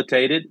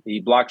facilitated. He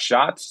blocked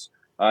shots.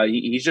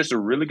 He's just a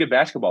really good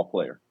basketball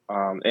player.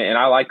 And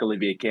I like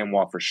Olivier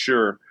Camwa for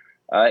sure.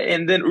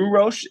 And then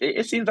Uroš,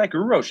 it seems like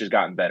Uroš has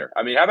gotten better.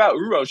 I mean, how about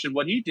Uroš and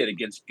what he did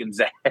against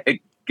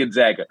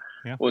Gonzaga?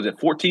 Yeah. What was it,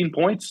 14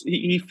 points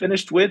he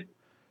finished with?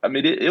 I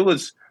mean, it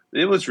was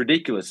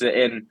ridiculous.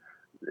 And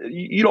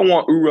you don't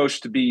want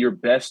Uroš to be your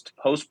best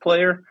post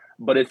player,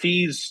 but if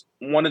he's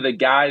one of the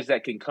guys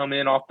that can come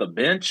in off the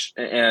bench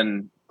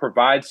and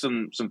provide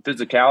some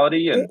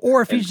physicality and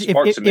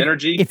spark some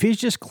energy. If he's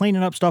just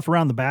cleaning up stuff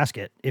around the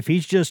basket, if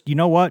he's just, you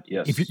know what,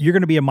 yes. If you're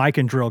going to be a Mike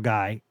and drill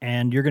guy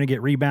and you're going to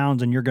get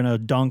rebounds and you're going to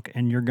dunk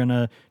and you're going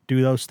to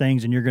do those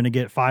things and you're going to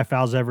get 5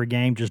 fouls every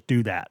game, just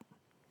do that.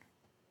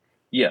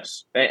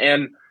 Yes.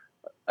 And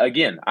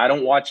again, I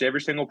don't watch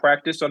every single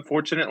practice,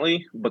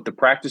 unfortunately, but the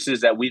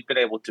practices that we've been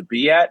able to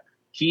be at,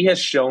 he has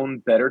shown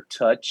better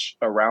touch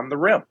around the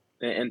rim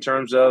in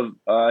terms of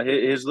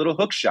his little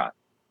hook shot.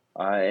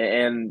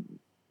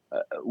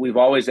 We've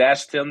always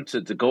asked him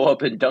to go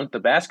up and dunk the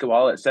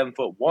basketball at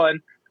 7'1".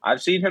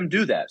 I've seen him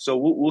do that. So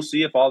we'll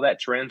see if all that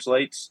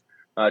translates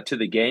to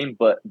the game.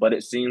 But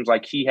it seems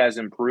like he has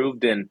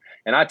improved. And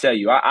I tell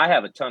you, I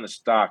have a ton of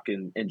stock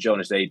in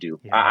Jonas Aidoo.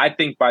 Yeah. I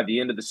think by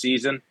the end of the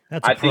season,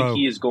 think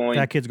he is going.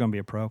 That kid's going to be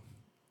a pro.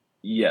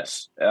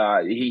 Yes.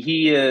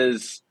 He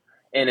is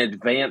an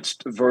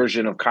advanced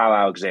version of Kyle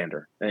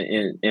Alexander,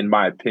 in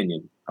my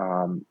opinion,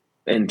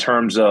 in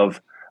terms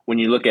of when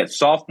you look at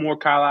sophomore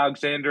Kyle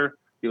Alexander,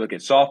 you look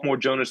at sophomore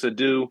Jonas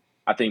Aidoo.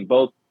 I think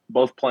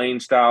both playing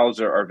styles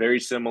are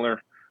very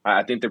similar.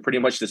 I think they're pretty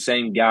much the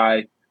same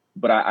guy,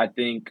 but I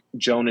think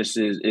Jonas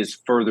is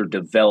further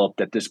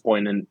developed at this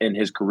point in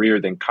his career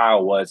than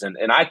Kyle was.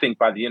 And I think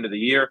by the end of the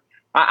year,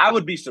 I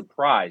would be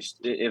surprised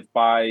if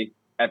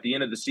at the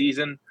end of the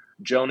season,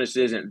 Jonas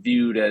isn't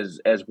viewed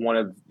as one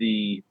of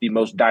the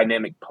most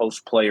dynamic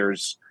post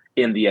players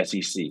in the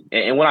SEC.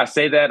 And when I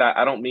say that,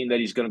 I don't mean that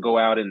he's going to go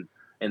out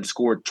and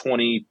score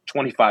 20,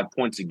 25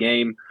 points a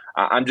game.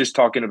 I'm just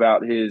talking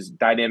about his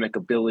dynamic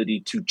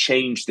ability to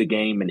change the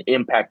game and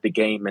impact the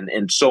game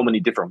in so many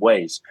different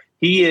ways.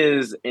 He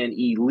is an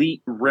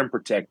elite rim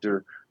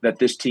protector that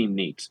this team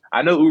needs.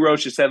 I know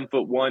Uroš is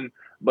 7'1",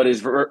 but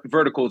his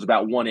vertical is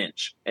about 1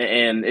 inch,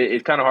 and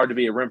it's kind of hard to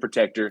be a rim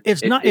protector.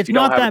 It's not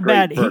that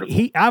bad.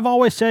 I've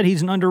always said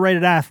he's an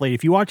underrated athlete.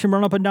 If you watch him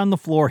run up and down the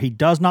floor, he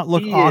does not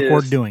look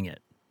awkward doing it.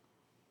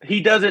 He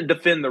doesn't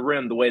defend the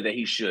rim the way that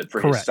he should for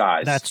Correct. His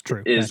size. That's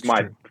true. Is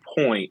my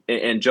point.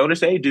 And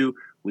Jonas Aidoo,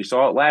 we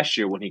saw it last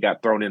year when he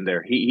got thrown in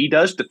there. He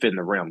does defend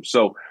the rim.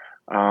 So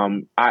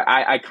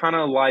I kind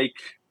of like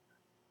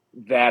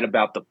that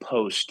about the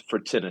post for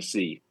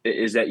Tennessee,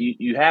 is that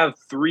you have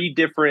 3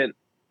 different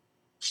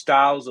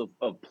styles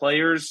of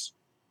players,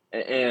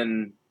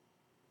 and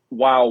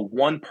while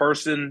one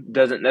person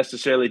doesn't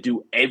necessarily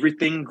do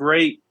everything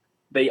great,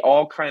 they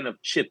all kind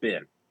of chip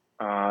in.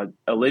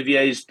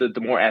 Olivier's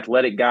the more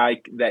athletic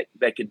guy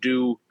that could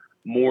do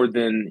more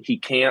than he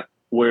can't,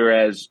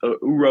 whereas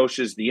Uroš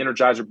is the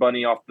Energizer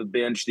Bunny off the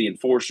bench, the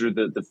enforcer,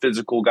 the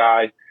physical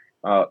guy.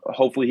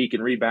 Hopefully he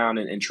can rebound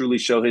and truly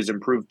show his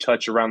improved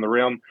touch around the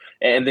rim.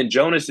 And then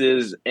Jonas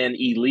is an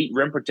elite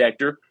rim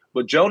protector,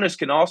 but Jonas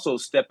can also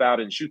step out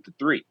and shoot the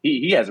three.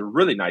 He has a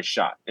really nice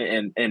shot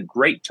and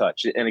great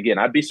touch. And again,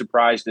 I'd be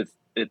surprised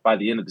if by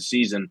the end of the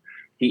season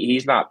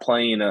he's not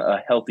playing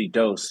a healthy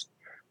dose.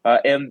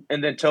 And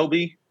then Tobe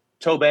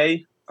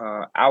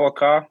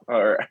Awaka,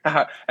 or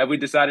have we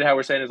decided how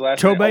we're saying his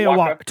last name?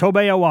 Tobe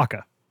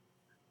Awaka.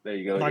 There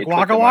you go. Like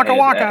waka waka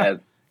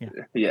waka.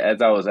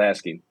 As I was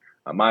asking.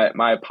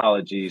 My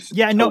apologies.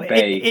 Yeah, no,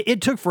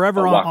 it took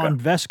forever on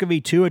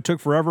Vescovi too. It took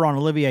forever on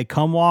Olivier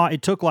Nkamhoua.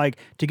 It took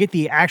to get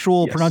the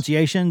actual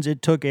pronunciations.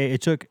 It took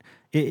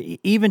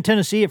even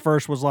Tennessee at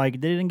first was like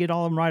they didn't get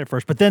all of them right at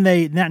first, but then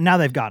now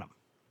they've got them.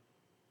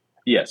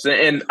 Yes,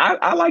 and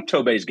I like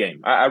Tobe's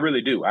game. I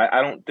really do.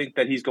 I don't think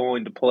that he's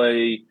going to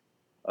play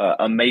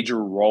a major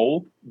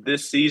role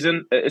this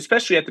season,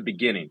 especially at the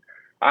beginning.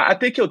 I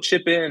think he'll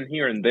chip in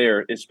here and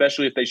there,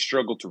 especially if they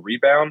struggle to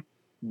rebound.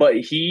 But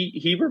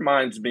he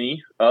reminds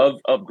me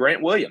of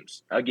Grant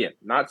Williams. Again,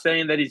 not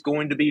saying that he's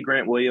going to be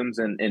Grant Williams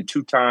and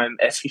two-time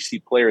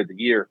SEC Player of the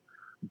Year,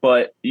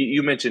 but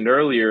you mentioned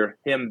earlier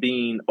him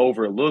being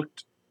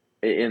overlooked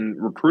in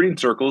recruiting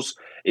circles.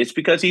 It's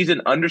because he's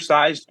an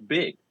undersized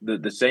big.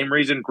 The same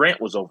reason Grant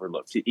was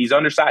overlooked. He's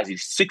undersized.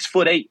 He's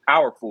 6'8"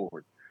 power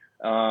forward.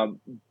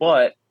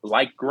 But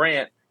like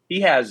Grant, he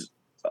has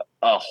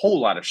a whole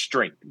lot of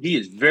strength. He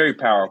is very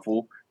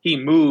powerful. He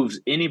moves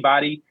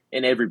anybody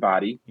and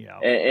everybody. Yeah.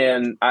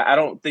 And I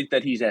don't think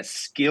that he's as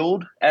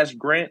skilled as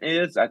Grant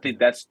is. I think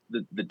that's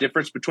the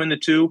difference between the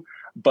two.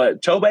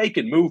 But Tobe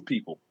can move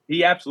people.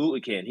 He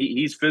absolutely can.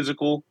 He's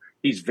physical.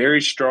 He's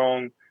very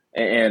strong.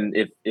 And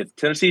if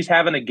Tennessee's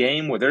having a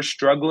game where they're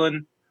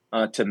struggling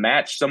to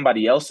match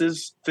somebody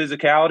else's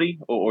physicality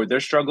or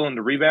they're struggling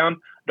to rebound,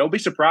 don't be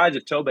surprised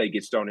if Tobe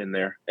gets thrown in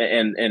there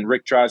and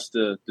Rick tries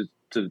to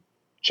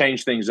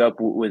change things up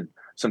with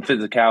some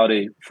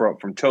physicality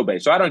from Tobe.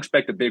 So I don't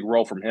expect a big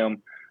role from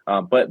him.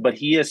 But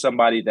he is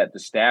somebody that the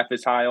staff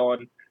is high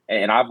on,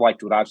 and I've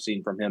liked what I've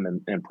seen from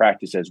him in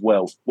practice as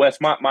well. Wes,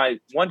 my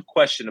one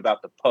question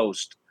about the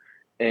post,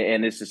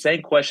 and it's the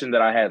same question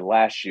that I had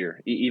last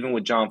year, even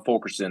with John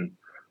Fulkerson,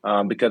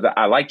 because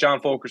I like John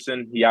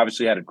Fulkerson. He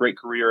obviously had a great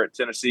career at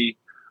Tennessee,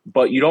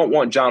 but you don't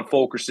want John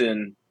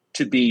Fulkerson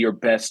to be your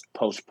best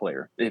post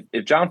player.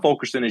 If John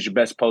Fulkerson is your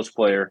best post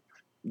player,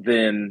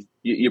 then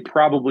you're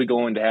probably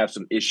going to have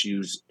some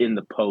issues in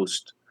the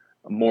post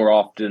more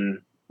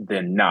often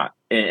than not.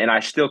 And I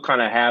still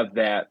kind of have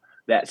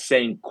that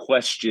same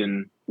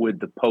question with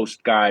the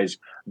post guys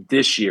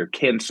this year.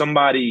 Can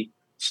somebody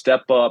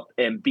step up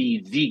and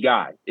be the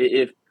guy?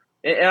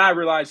 And I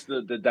realize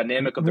the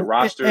dynamic of the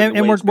roster.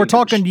 And we're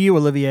talking to you,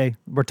 Olivier.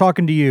 We're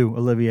talking to you,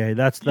 Olivier.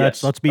 That's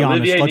yes. Let's be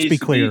Olivier honest. Let's be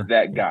clear. To be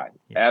that guy.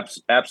 Yeah.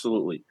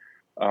 Absolutely.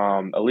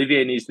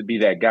 Olivier needs to be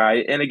that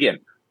guy. And again,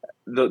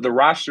 the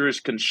roster is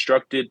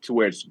constructed to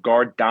where it's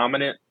guard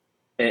dominant.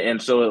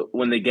 And so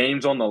when the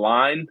game's on the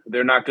line,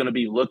 they're not going to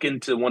be looking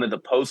to one of the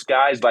post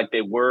guys like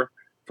they were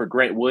for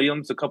Grant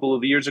Williams a couple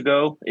of years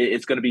ago.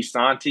 It's going to be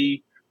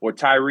Santi or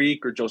Tyreek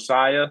or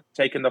Josiah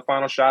taking the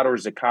final shot or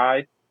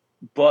Zakai.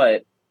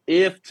 But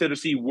if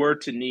Tennessee were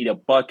to need a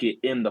bucket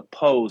in the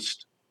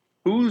post,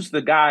 who's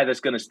the guy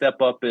that's going to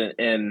step up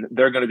and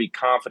they're going to be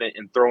confident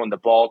in throwing the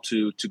ball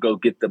to go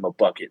get them a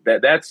bucket?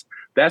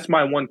 That's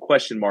my one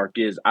question mark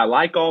is I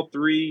like all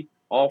three,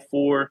 all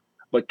four,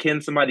 but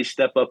can somebody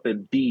step up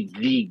and be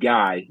the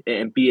guy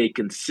and be a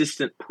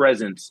consistent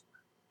presence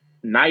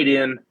night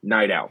in,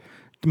 night out?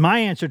 My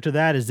answer to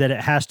that is that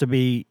it has to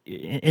be,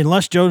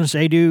 unless Jonas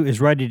Aidoo is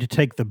ready to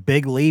take the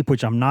big leap,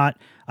 which I'm not,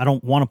 I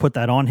don't want to put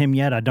that on him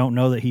yet. I don't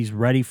know that he's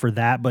ready for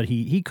that, but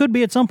he could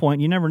be at some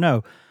point. You never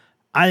know.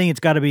 I think it's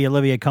got to be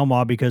Olivier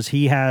Nkamhoua because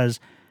he has,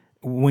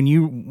 when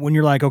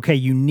you're like, okay,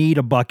 you need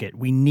a bucket.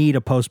 We need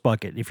a post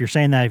bucket. If you're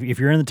saying that, if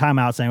you're in the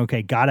timeout saying,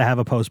 okay, got to have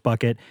a post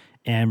bucket,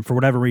 and for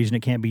whatever reason,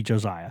 it can't be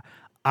Josiah.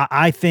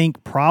 I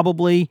think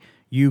probably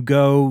you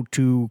go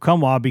to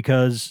Nkamhoua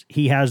because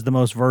he has the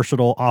most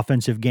versatile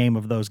offensive game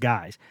of those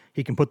guys.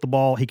 He can put the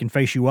ball, he can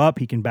face you up,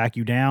 he can back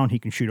you down, he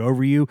can shoot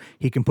over you,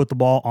 he can put the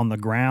ball on the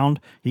ground.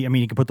 He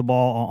can put the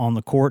ball on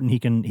the court, and he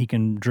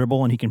can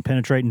dribble and he can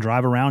penetrate and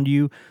drive around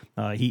you.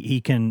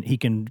 He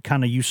can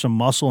kind of use some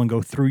muscle and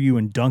go through you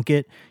and dunk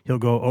it.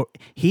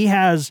 He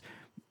has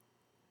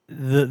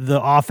the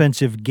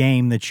offensive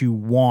game that you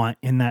want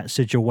in that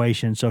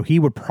situation. So he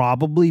would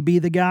probably be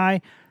the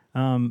guy.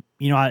 I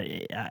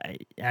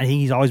think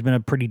he's always been a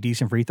pretty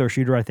decent free throw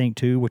shooter, I think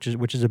too, which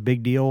is a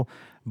big deal.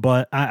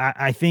 But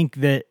I think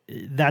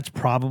that's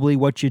probably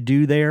what you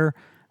do there.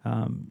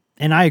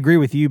 And I agree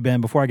with you,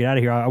 Ben. Before I get out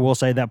of here, I will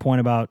say that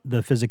point about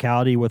the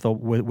physicality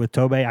with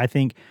Tobe. I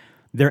think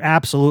there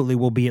absolutely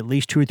will be at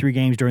least 2 or 3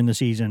 games during the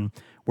season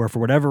where, for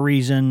whatever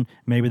reason,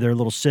 maybe they're a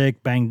little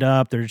sick, banged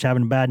up, they're just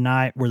having a bad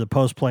night, where the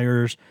post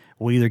players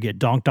will either get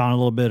dunked on a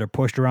little bit or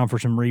pushed around for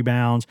some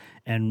rebounds,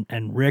 and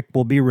Rick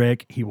will be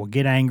Rick. He will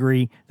get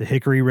angry. The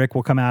Hickory Rick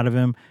will come out of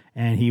him,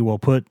 and he will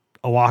put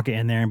Awaka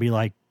in there and be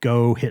like,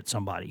 go hit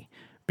somebody.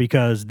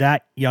 Because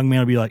that young man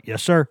will be like,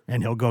 yes, sir,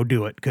 and he'll go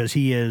do it because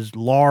he is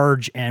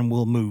large and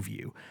will move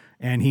you,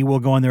 and he will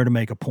go in there to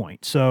make a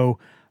point. So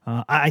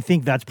I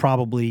think that's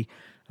probably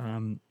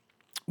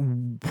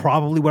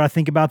what I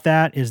think about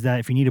that, is that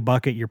if you need a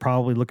bucket, you're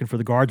probably looking for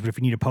the guards, but if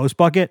you need a post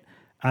bucket,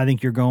 I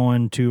think you're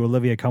going to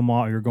Olivia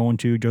Kumwa, or you're going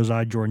to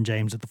Josiah Jordan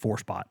James at the 4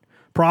 spot.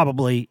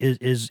 Probably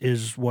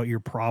is what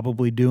you're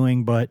probably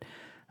doing, but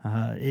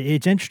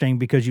it's interesting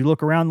because you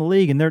look around the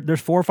league and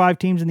there's 4 or 5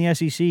 teams in the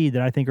SEC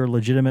that I think are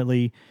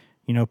legitimately,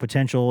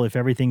 potential, if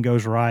everything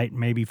goes right,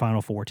 maybe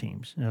Final Four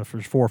teams.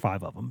 There's 4 or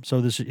 5 of them.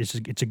 So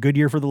it's a good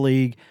year for the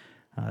league.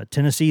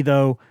 Tennessee,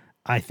 though,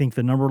 I think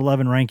the number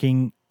 11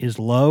 ranking is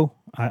low.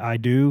 I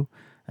do.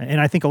 And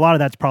I think a lot of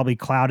that's probably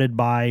clouded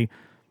by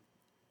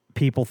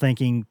people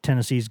thinking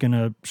Tennessee's going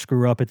to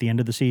screw up at the end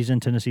of the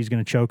season. Tennessee's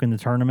going to choke in the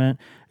tournament.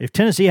 If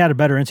Tennessee had a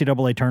better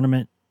NCAA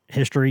tournament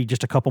history,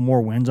 just a couple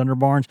more wins under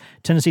Barnes,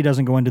 Tennessee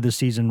doesn't go into this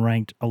season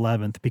ranked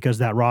 11th because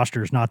that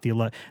roster is not the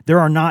 11th. There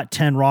are not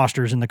 10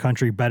 rosters in the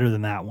country better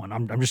than that one.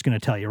 I'm just going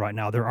to tell you right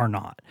now, there are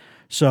not.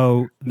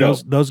 So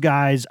those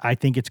guys, I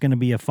think it's going to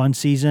be a fun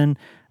season.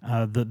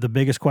 The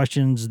biggest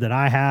questions that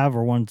I have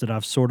are ones that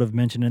I've sort of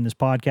mentioned in this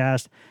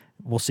podcast.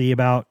 We'll see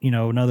about,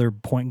 another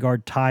point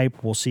guard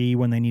type. We'll see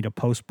when they need a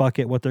post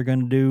bucket, what they're going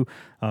to do.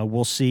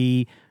 We'll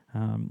see,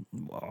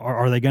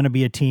 are they going to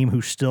be a team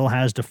who still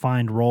has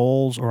defined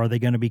roles, or are they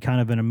going to be kind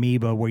of an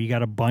amoeba where you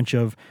got a bunch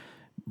of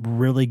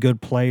really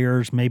good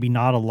players, maybe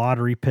not a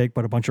lottery pick,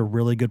 but a bunch of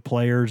really good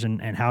players,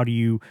 and how do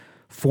you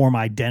form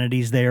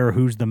identities there?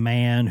 Who's the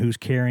man? Who's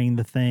carrying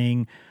the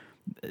thing?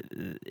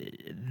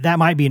 That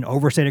might be an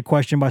overstated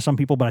question by some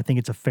people, but I think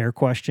it's a fair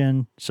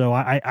question. So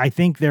I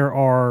think there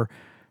are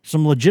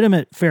some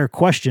legitimate fair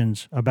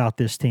questions about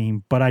this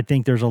team, but I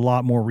think there's a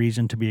lot more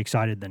reason to be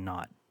excited than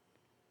not.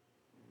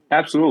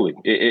 Absolutely.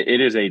 It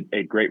is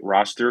a great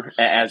roster.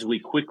 As we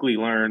quickly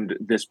learned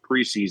this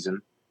preseason,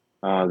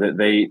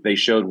 that they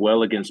showed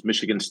well against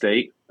Michigan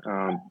State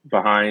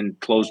behind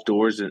closed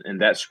doors in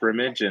that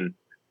scrimmage, and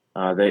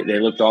they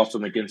looked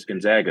awesome against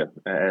Gonzaga,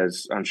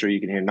 as I'm sure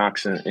you can hear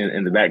Knox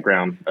in the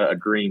background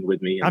agreeing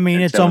with me. I mean,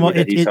 it's almost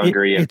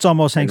it's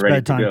almost Hank's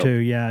bedtime too.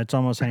 Yeah, it's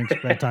almost Hank's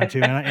bedtime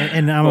too.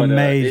 And I'm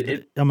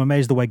amazed. I'm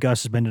amazed the way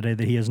Gus has been today,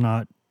 that he has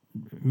not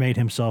made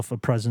himself a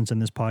presence in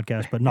this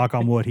podcast. But knock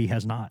on wood, he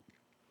has not.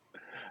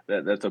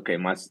 That's okay.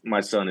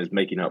 My son is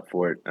making up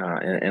for it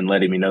and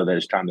letting me know that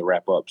it's time to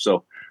wrap up.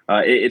 So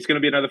it's going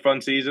to be another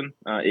fun season.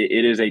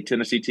 It is a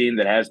Tennessee team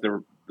that has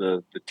the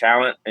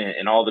talent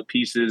and all the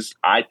pieces,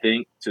 I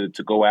think, to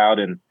go out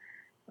and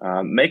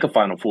make a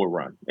Final Four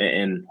run.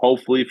 And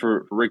hopefully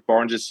for Rick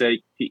Barnes'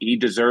 sake, he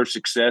deserves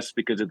success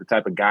because of the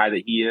type of guy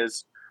that he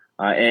is.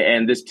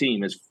 And this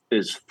team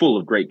is full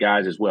of great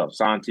guys as well.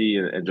 Santi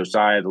and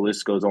Josiah, the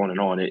list goes on and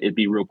on. It'd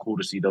be real cool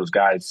to see those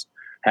guys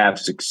have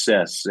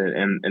success,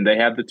 and they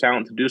have the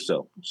talent to do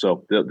so.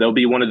 So they'll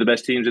be one of the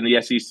best teams in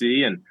the SEC,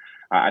 and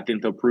I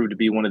think they'll prove to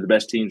be one of the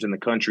best teams in the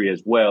country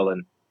as well.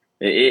 And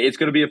it's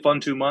going to be a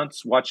fun 2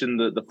 months watching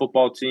the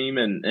football team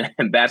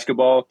and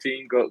basketball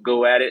team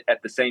go at it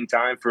at the same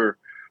time for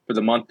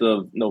the month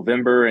of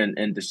November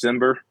and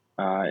December.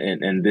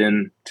 And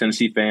then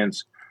Tennessee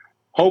fans,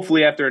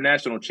 hopefully after a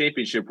national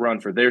championship run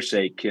for their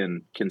sake,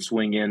 can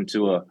swing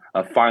into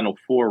a Final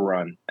Four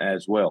run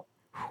as well.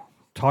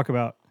 Talk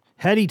about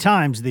heady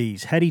times,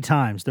 heady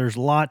times. There's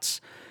lots,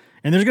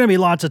 and there's going to be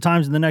lots of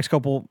times in the next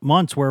couple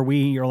months where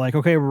we are like,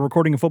 okay, we're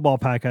recording a football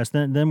podcast,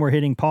 then we're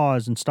hitting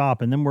pause and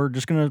stop, and then we're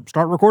just going to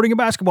start recording a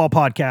basketball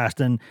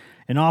podcast, and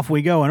off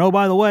we go. And oh,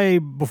 by the way,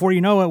 before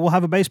you know it, we'll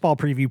have a baseball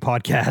preview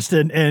podcast,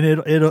 and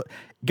it'll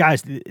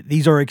guys,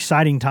 these are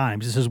exciting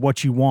times. This is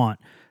what you want.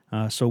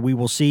 So we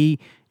will see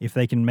if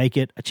they can make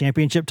it a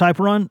championship type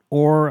run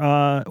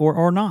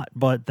or not.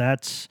 But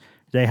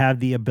they have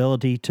the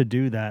ability to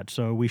do that.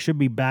 So we should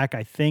be back,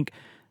 I think.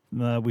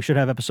 We should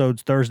have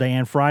episodes Thursday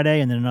and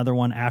Friday, and then another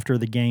one after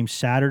the game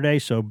Saturday.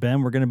 So,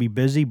 Ben, we're going to be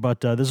busy,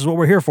 but this is what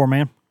we're here for,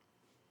 man.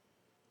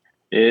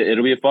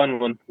 It'll be a fun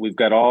one. We've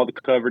got all the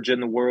coverage in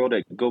the world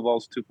at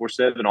GoVols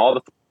 247, all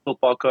the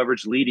football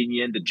coverage leading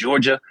you into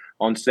Georgia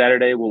on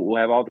Saturday. We'll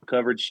have all the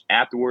coverage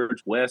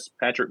afterwards. Wes,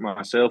 Patrick,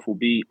 myself will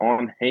be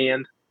on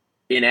hand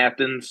in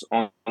Athens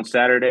on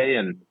Saturday,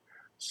 and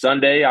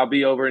Sunday, I'll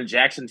be over in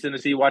Jackson,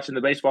 Tennessee, watching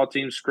the baseball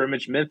team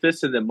scrimmage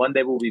Memphis, and then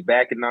Monday we'll be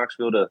back in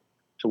Knoxville to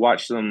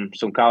watch some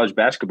college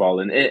basketball.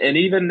 And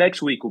even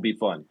next week will be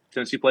fun.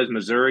 Tennessee plays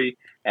Missouri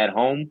at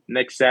home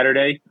next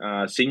Saturday.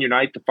 Senior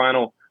night, the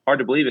final. Hard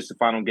to believe it's the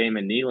final game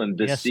in Neyland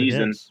this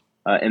season.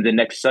 And then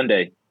next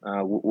Sunday,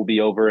 we'll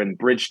be over in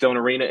Bridgestone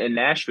Arena in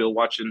Nashville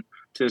watching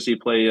Tennessee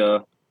play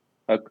a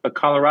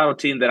Colorado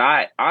team that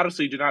I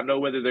honestly do not know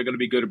whether they're going to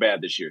be good or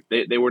bad this year.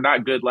 They were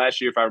not good last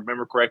year, if I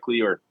remember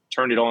correctly, or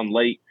turned it on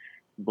late.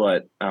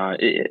 but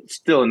it's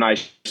still a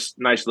nice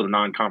little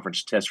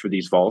non-conference test for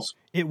these Vols.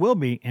 It will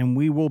be, and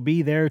we will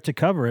be there to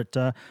cover it.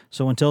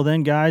 So until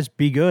then, guys,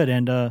 be good.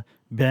 And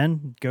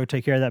Ben, go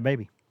take care of that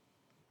baby.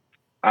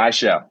 I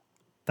shall.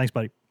 Thanks,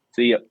 buddy.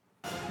 See ya.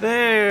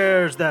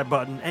 There's that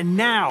button. And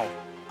now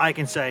I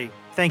can say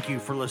thank you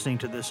for listening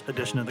to this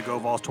edition of the Go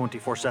Vols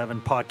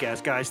 24/7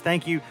 podcast. Guys,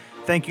 thank you.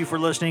 Thank you for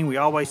listening. We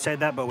always say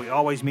that, but we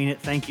always mean it.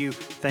 Thank you.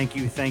 Thank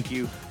you. Thank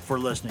you for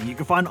listening. You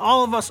can find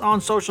all of us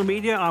on social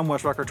media. I'm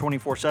Wes Rucker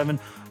 24/7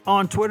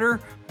 on Twitter.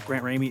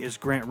 Grant Ramey is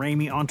Grant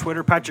Ramey on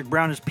Twitter. Patrick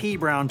Brown is P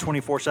Brown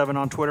 24/7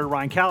 on Twitter.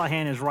 Ryan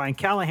Callahan is Ryan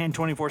Callahan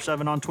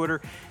 24/7 on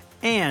Twitter.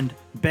 And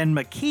Ben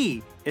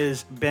McKee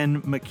is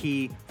Ben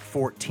McKee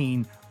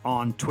 14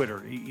 on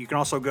Twitter. You can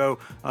also go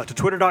to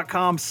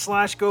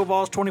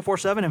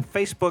twitter.com/GoVols247 and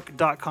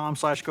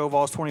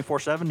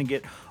facebook.com/GoVols247 to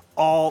get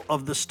all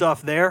of the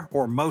stuff there,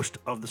 or most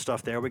of the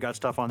stuff there. We got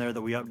stuff on there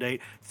that we update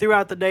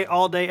throughout the day,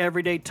 all day,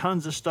 every day.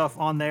 Tons of stuff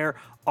on there,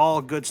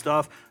 all good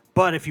stuff.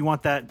 But if you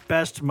want that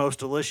best, most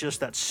delicious,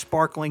 that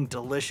sparkling,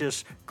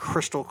 delicious,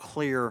 crystal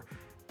clear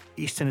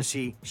East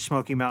Tennessee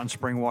Smoky Mountain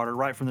spring water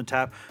right from the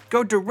tap,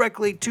 go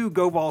directly to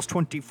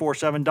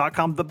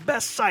GoVols247.com, the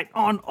best site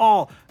on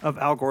all of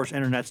Al Gore's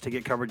internets to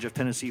get coverage of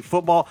Tennessee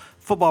football,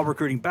 football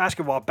recruiting,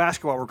 basketball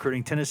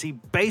recruiting, Tennessee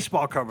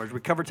baseball coverage. We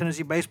cover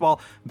Tennessee baseball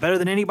better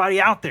than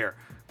anybody out there.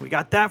 We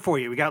got that for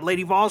you. We got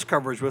Lady Vols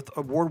coverage with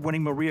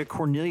award-winning Maria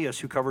Cornelius,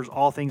 who covers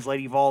all things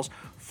Lady Vols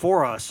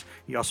for us.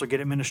 You also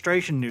get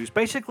administration news.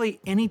 Basically,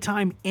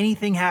 anytime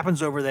anything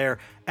happens over there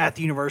at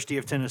the University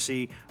of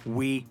Tennessee,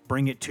 we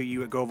bring it to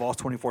you at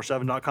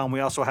GoVols247.com.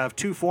 We also have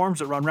two forums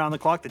that run around the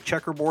clock, the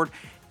Checkerboard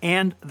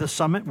and the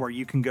Summit, where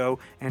you can go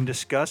and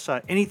discuss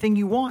anything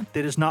you want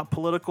that is not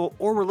political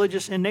or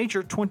religious in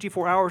nature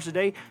 24 hours a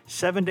day,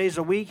 7 days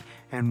a week,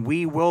 and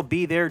we will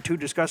be there to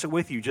discuss it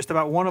with you. Just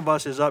about one of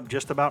us is up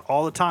just about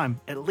all the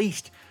time, at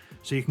least.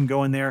 So you can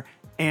go in there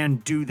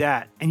and do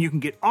that. And you can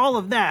get all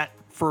of that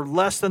for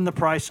less than the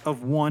price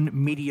of one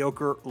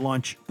mediocre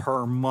lunch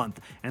per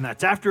month. And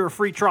that's after a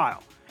free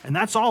trial. And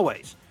that's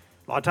always.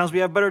 A lot of times we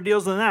have better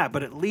deals than that,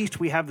 but at least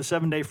we have the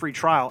 7-day free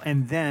trial,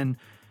 and then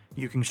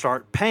you can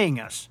start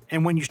paying us.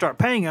 And when you start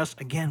paying us,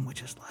 again,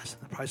 which is less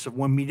than the price of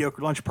one mediocre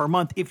lunch per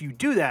month, if you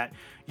do that,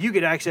 you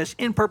get access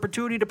in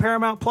perpetuity to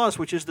Paramount Plus,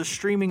 which is the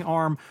streaming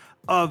arm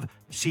of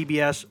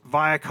CBS,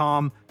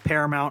 Viacom,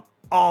 Paramount,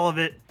 all of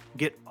it.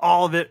 Get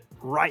all of it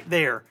right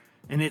there.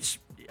 And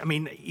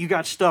you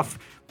got stuff,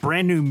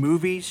 brand new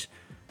movies,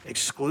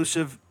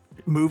 exclusive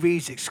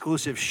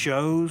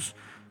shows.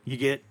 You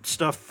get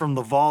stuff from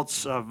the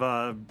vaults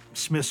of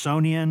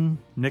Smithsonian,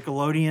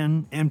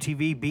 Nickelodeon,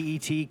 MTV,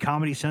 BET,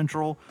 Comedy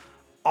Central,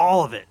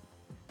 all of it.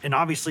 And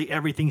obviously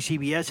everything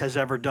CBS has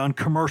ever done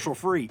commercial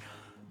free.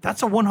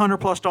 That's a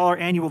 $100+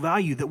 annual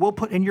value that we'll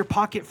put in your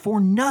pocket for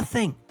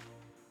nothing.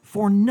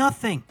 For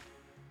nothing.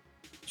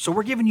 So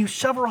we're giving you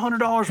several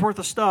 $100s worth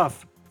of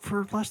stuff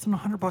for less than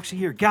 $100 a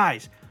year.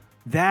 Guys,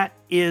 that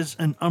is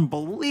an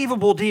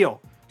unbelievable deal.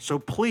 So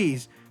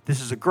please,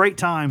 this is a great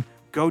time.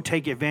 Go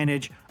take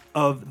advantage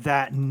of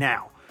that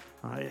now.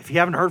 If you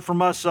haven't heard from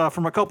us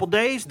from a couple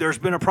days, there's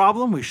been a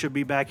problem. We should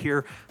be back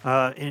here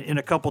in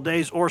a couple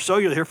days or so.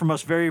 You'll hear from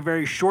us very,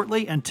 very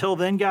shortly. Until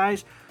then,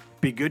 guys,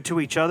 be good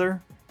to each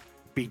other.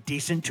 Be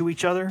decent to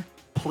each other.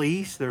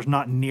 Please. There's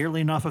not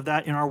nearly enough of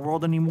that in our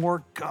world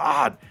anymore.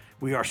 God,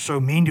 we are so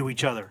mean to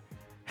each other.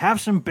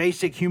 Have some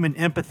basic human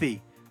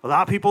empathy.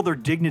 Allow people their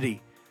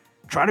dignity.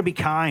 Try to be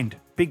kind.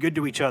 Be good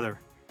to each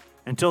other.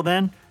 Until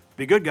then,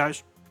 be good,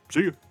 guys.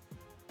 See you.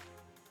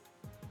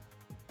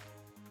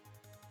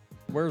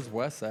 Where's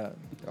Wes at?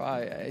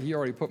 He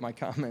already put my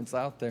comments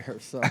out there,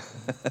 so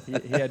he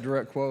had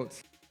direct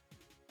quotes.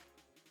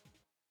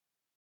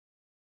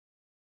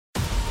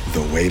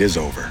 The wait is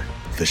over.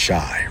 The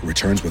Chi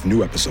returns with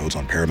new episodes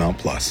on Paramount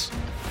Plus.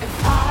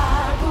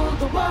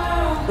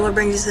 What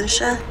brings you to the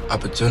Chi?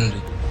 Opportunity.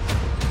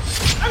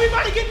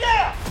 Everybody get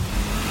down!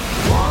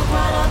 Walk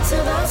right up to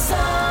the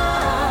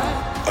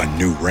side. A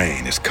new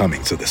reign is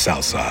coming to the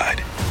South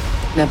Side.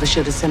 Never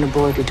should have sent a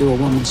boy to do a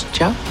woman's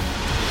job.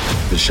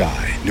 The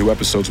Chi. New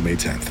episodes May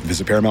 10th.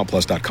 Visit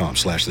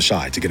ParamountPlus.com/The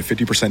Chi to get a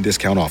 50%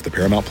 discount off the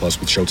Paramount Plus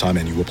with Showtime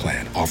annual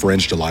plan. Offer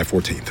ends July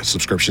 14th.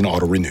 Subscription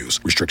auto renews.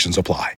 Restrictions apply.